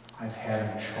 I've had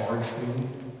him charge me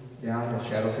down here.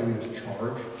 Shadow figure was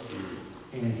charged.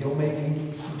 And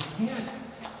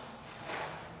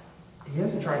he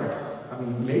hasn't tried to,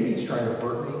 maybe he's trying to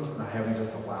hurt me, and I haven't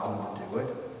just allowed him to do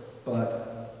it,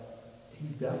 but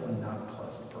he's definitely not a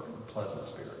pleasant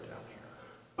spirit down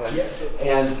here. Yes.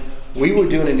 And we were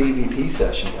doing an EVP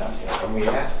session down here, and we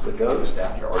asked the ghost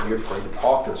down here, are you afraid to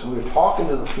talk to us? We were talking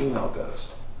to the female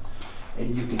ghost,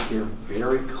 and you could hear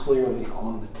very clearly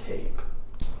on the tape,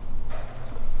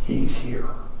 he's here.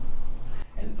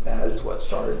 And that is what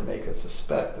started to make us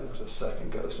suspect that there was a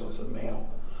second ghost and it was a male.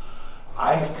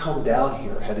 I've come down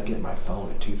here, had to get my phone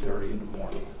at 2:30 in the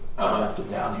morning. I left it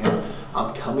down here.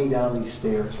 I'm coming down these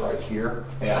stairs right here.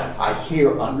 Yeah. I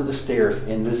hear under the stairs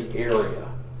in this area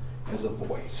is a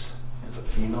voice. It's a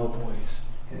female voice,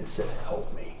 and it said,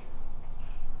 help me.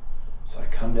 So I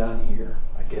come down here,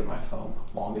 I get my phone,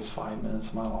 longest 5 minutes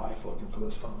of my life looking for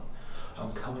this phone.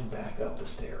 I'm coming back up the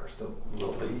stairs to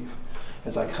leave.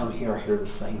 As I come here, I hear the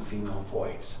same female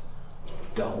voice.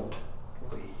 Don't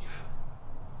leave.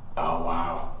 Oh,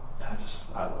 wow.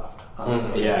 I left.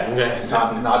 Yeah.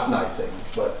 Not tonight, Satan,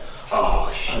 but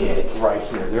oh shit! Right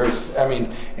here.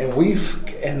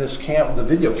 And the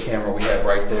video camera we have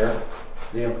right there,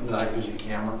 the night vision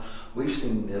camera. We've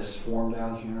seen mist form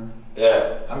down here.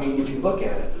 Yeah. I mean, if you look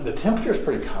at it, the temperature is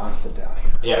pretty constant down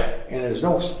here. Yeah. And there's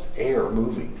no air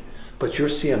moving, but you're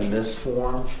seeing mist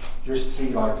form. You're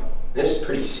seeing this is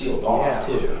pretty sealed off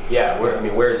too. Yeah,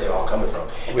 where is it all coming from?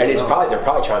 And they're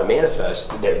probably trying to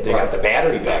manifest. They got the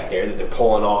battery back there that they're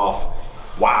pulling off.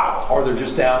 Wow. Or they're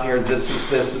just down here. This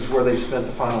is where they spent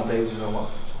the final days of their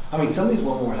lives. I mean, some of these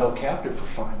women were held captive for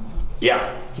 5 months.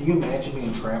 Yeah. Can you imagine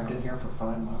being trapped in here for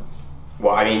 5 months?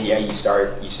 Well, I mean, yeah, you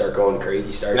start going crazy.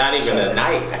 You start not even at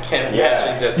night. I can't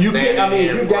imagine just if standing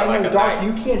you're here down for in the dark,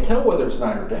 you can't tell whether it's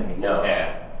night or day. No.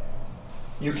 Yeah.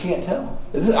 You can't tell.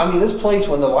 This place,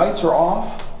 when the lights are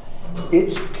off,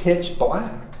 it's pitch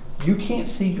black. You can't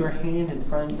see your hand in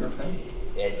front of your face.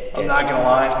 I'm not gonna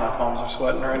lie, my palms are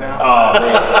sweating right now. Oh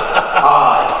man.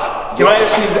 Can I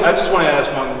ask you? I just want to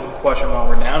ask one question while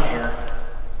we're down here.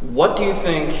 What do you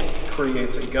think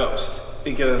creates a ghost?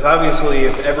 Because obviously,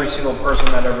 if every single person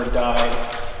that ever died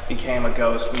became a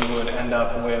ghost, we would end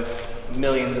up with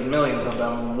millions and millions of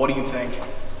them. What do you think?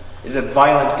 Is it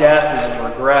violent death? Is it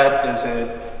regret? Is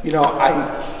it?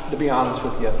 To be honest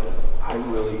with you, I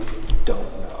really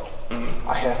don't know.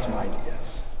 I have some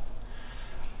ideas.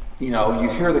 You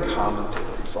hear the common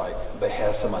theories like they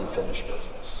have some unfinished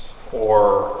business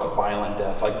or a violent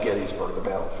death like Gettysburg, the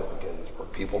battlefield of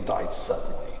Gettysburg. People died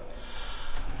suddenly.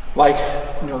 Like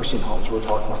nursing homes, we're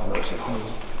talking about the nursing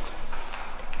homes.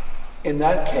 In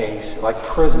that case, like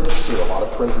prisons too, a lot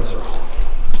of prisons are haunted.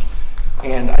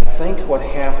 And I think what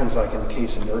happens, like in the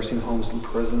case of nursing homes and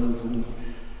prisons,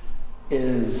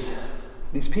 is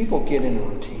these people get in a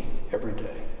routine every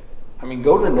day. I mean,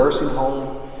 go to a nursing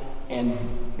home and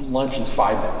lunch is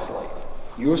 5 minutes late.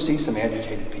 You'll see some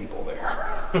agitated people there.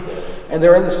 And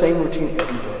they're in the same routine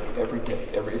every day,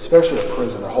 especially a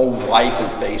prison. Their whole life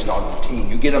is based on routine.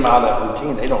 You get them out of that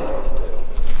routine, they don't know what to do.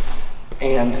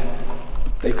 And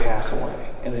they pass away.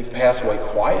 And they pass away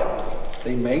quietly.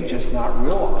 They may just not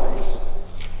realize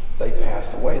they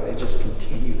passed away. They just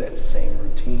continue that same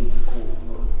routine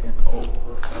over and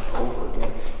over and over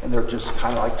again. And they're just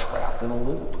kind of like trapped in a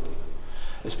loop.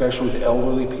 Especially with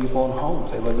elderly people in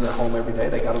homes. They live in their home every day.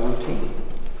 They got a routine.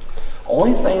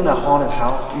 Only thing in a haunted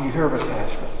house, you hear of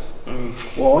attachments.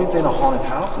 Well, only thing in a haunted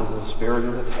house is a spirit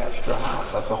is attached to a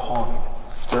house. That's a haunting.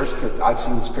 I've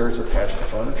seen spirits attached to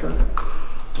furniture,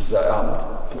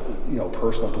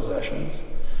 personal possessions.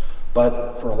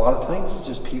 But for a lot of things, it's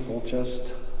just people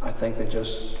I think they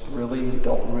just really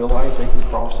don't realize they can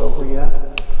cross over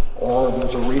yet. Or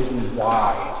there's a reason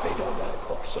why they don't want to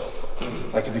cross over.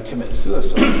 Like if you commit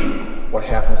suicide, what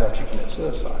happens after you commit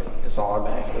suicide?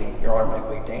 You're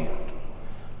automatically damned.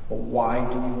 Well, why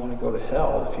do you want to go to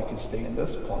hell if you can stay in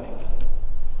this plane?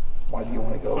 Why do you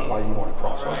want to go? Why do you want to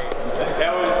cross over?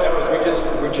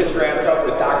 We just wrapped up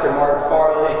with Dr. Mark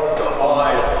Farley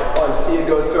on See a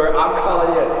Ghost Story. I'm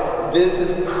telling you, this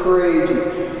is crazy.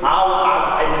 I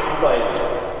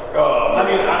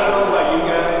mean, I don't know about you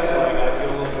guys. Like, I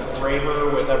feel a little bit braver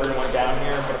with everyone down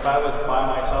here. But if I was by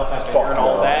myself after hearing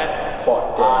all that,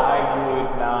 I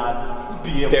would not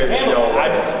be able to handle it.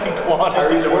 I'd just be clawing. What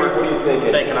are you thinking?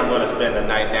 I'm thinking I'm going to spend the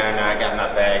night down there. I got my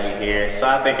baggie here, so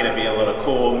I think it'd be a little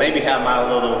cool. Maybe have my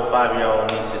little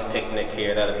 5-year-old niece's picnic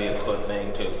here. That'd be a cool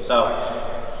thing too. So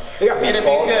it'd be good.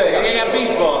 They got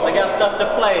beach balls. They got stuff to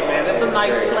play, man. It's a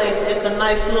nice place. It's a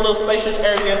nice little spacious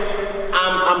area.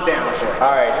 I'm down for it.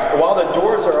 All right. While the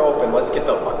doors are open, let's get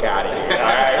the fuck out of here. All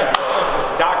right.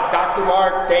 Dr.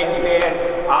 Mark, thank you, man.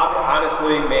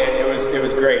 Honestly, man, it was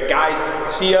great. Guys,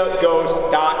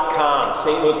 seeaghost.com,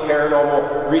 St. Louis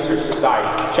Paranormal Research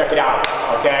Society. Check it out,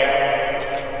 okay?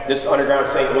 This is Underground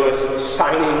St. Louis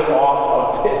signing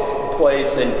off of this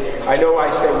place. And I know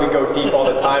I say we go deep all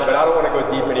the time, but I don't want to go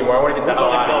deep anymore. I want to get the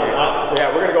hell out of here.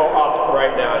 Yeah, we're going to go up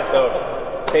right now. So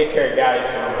take care, guys.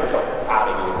 Out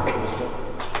of here.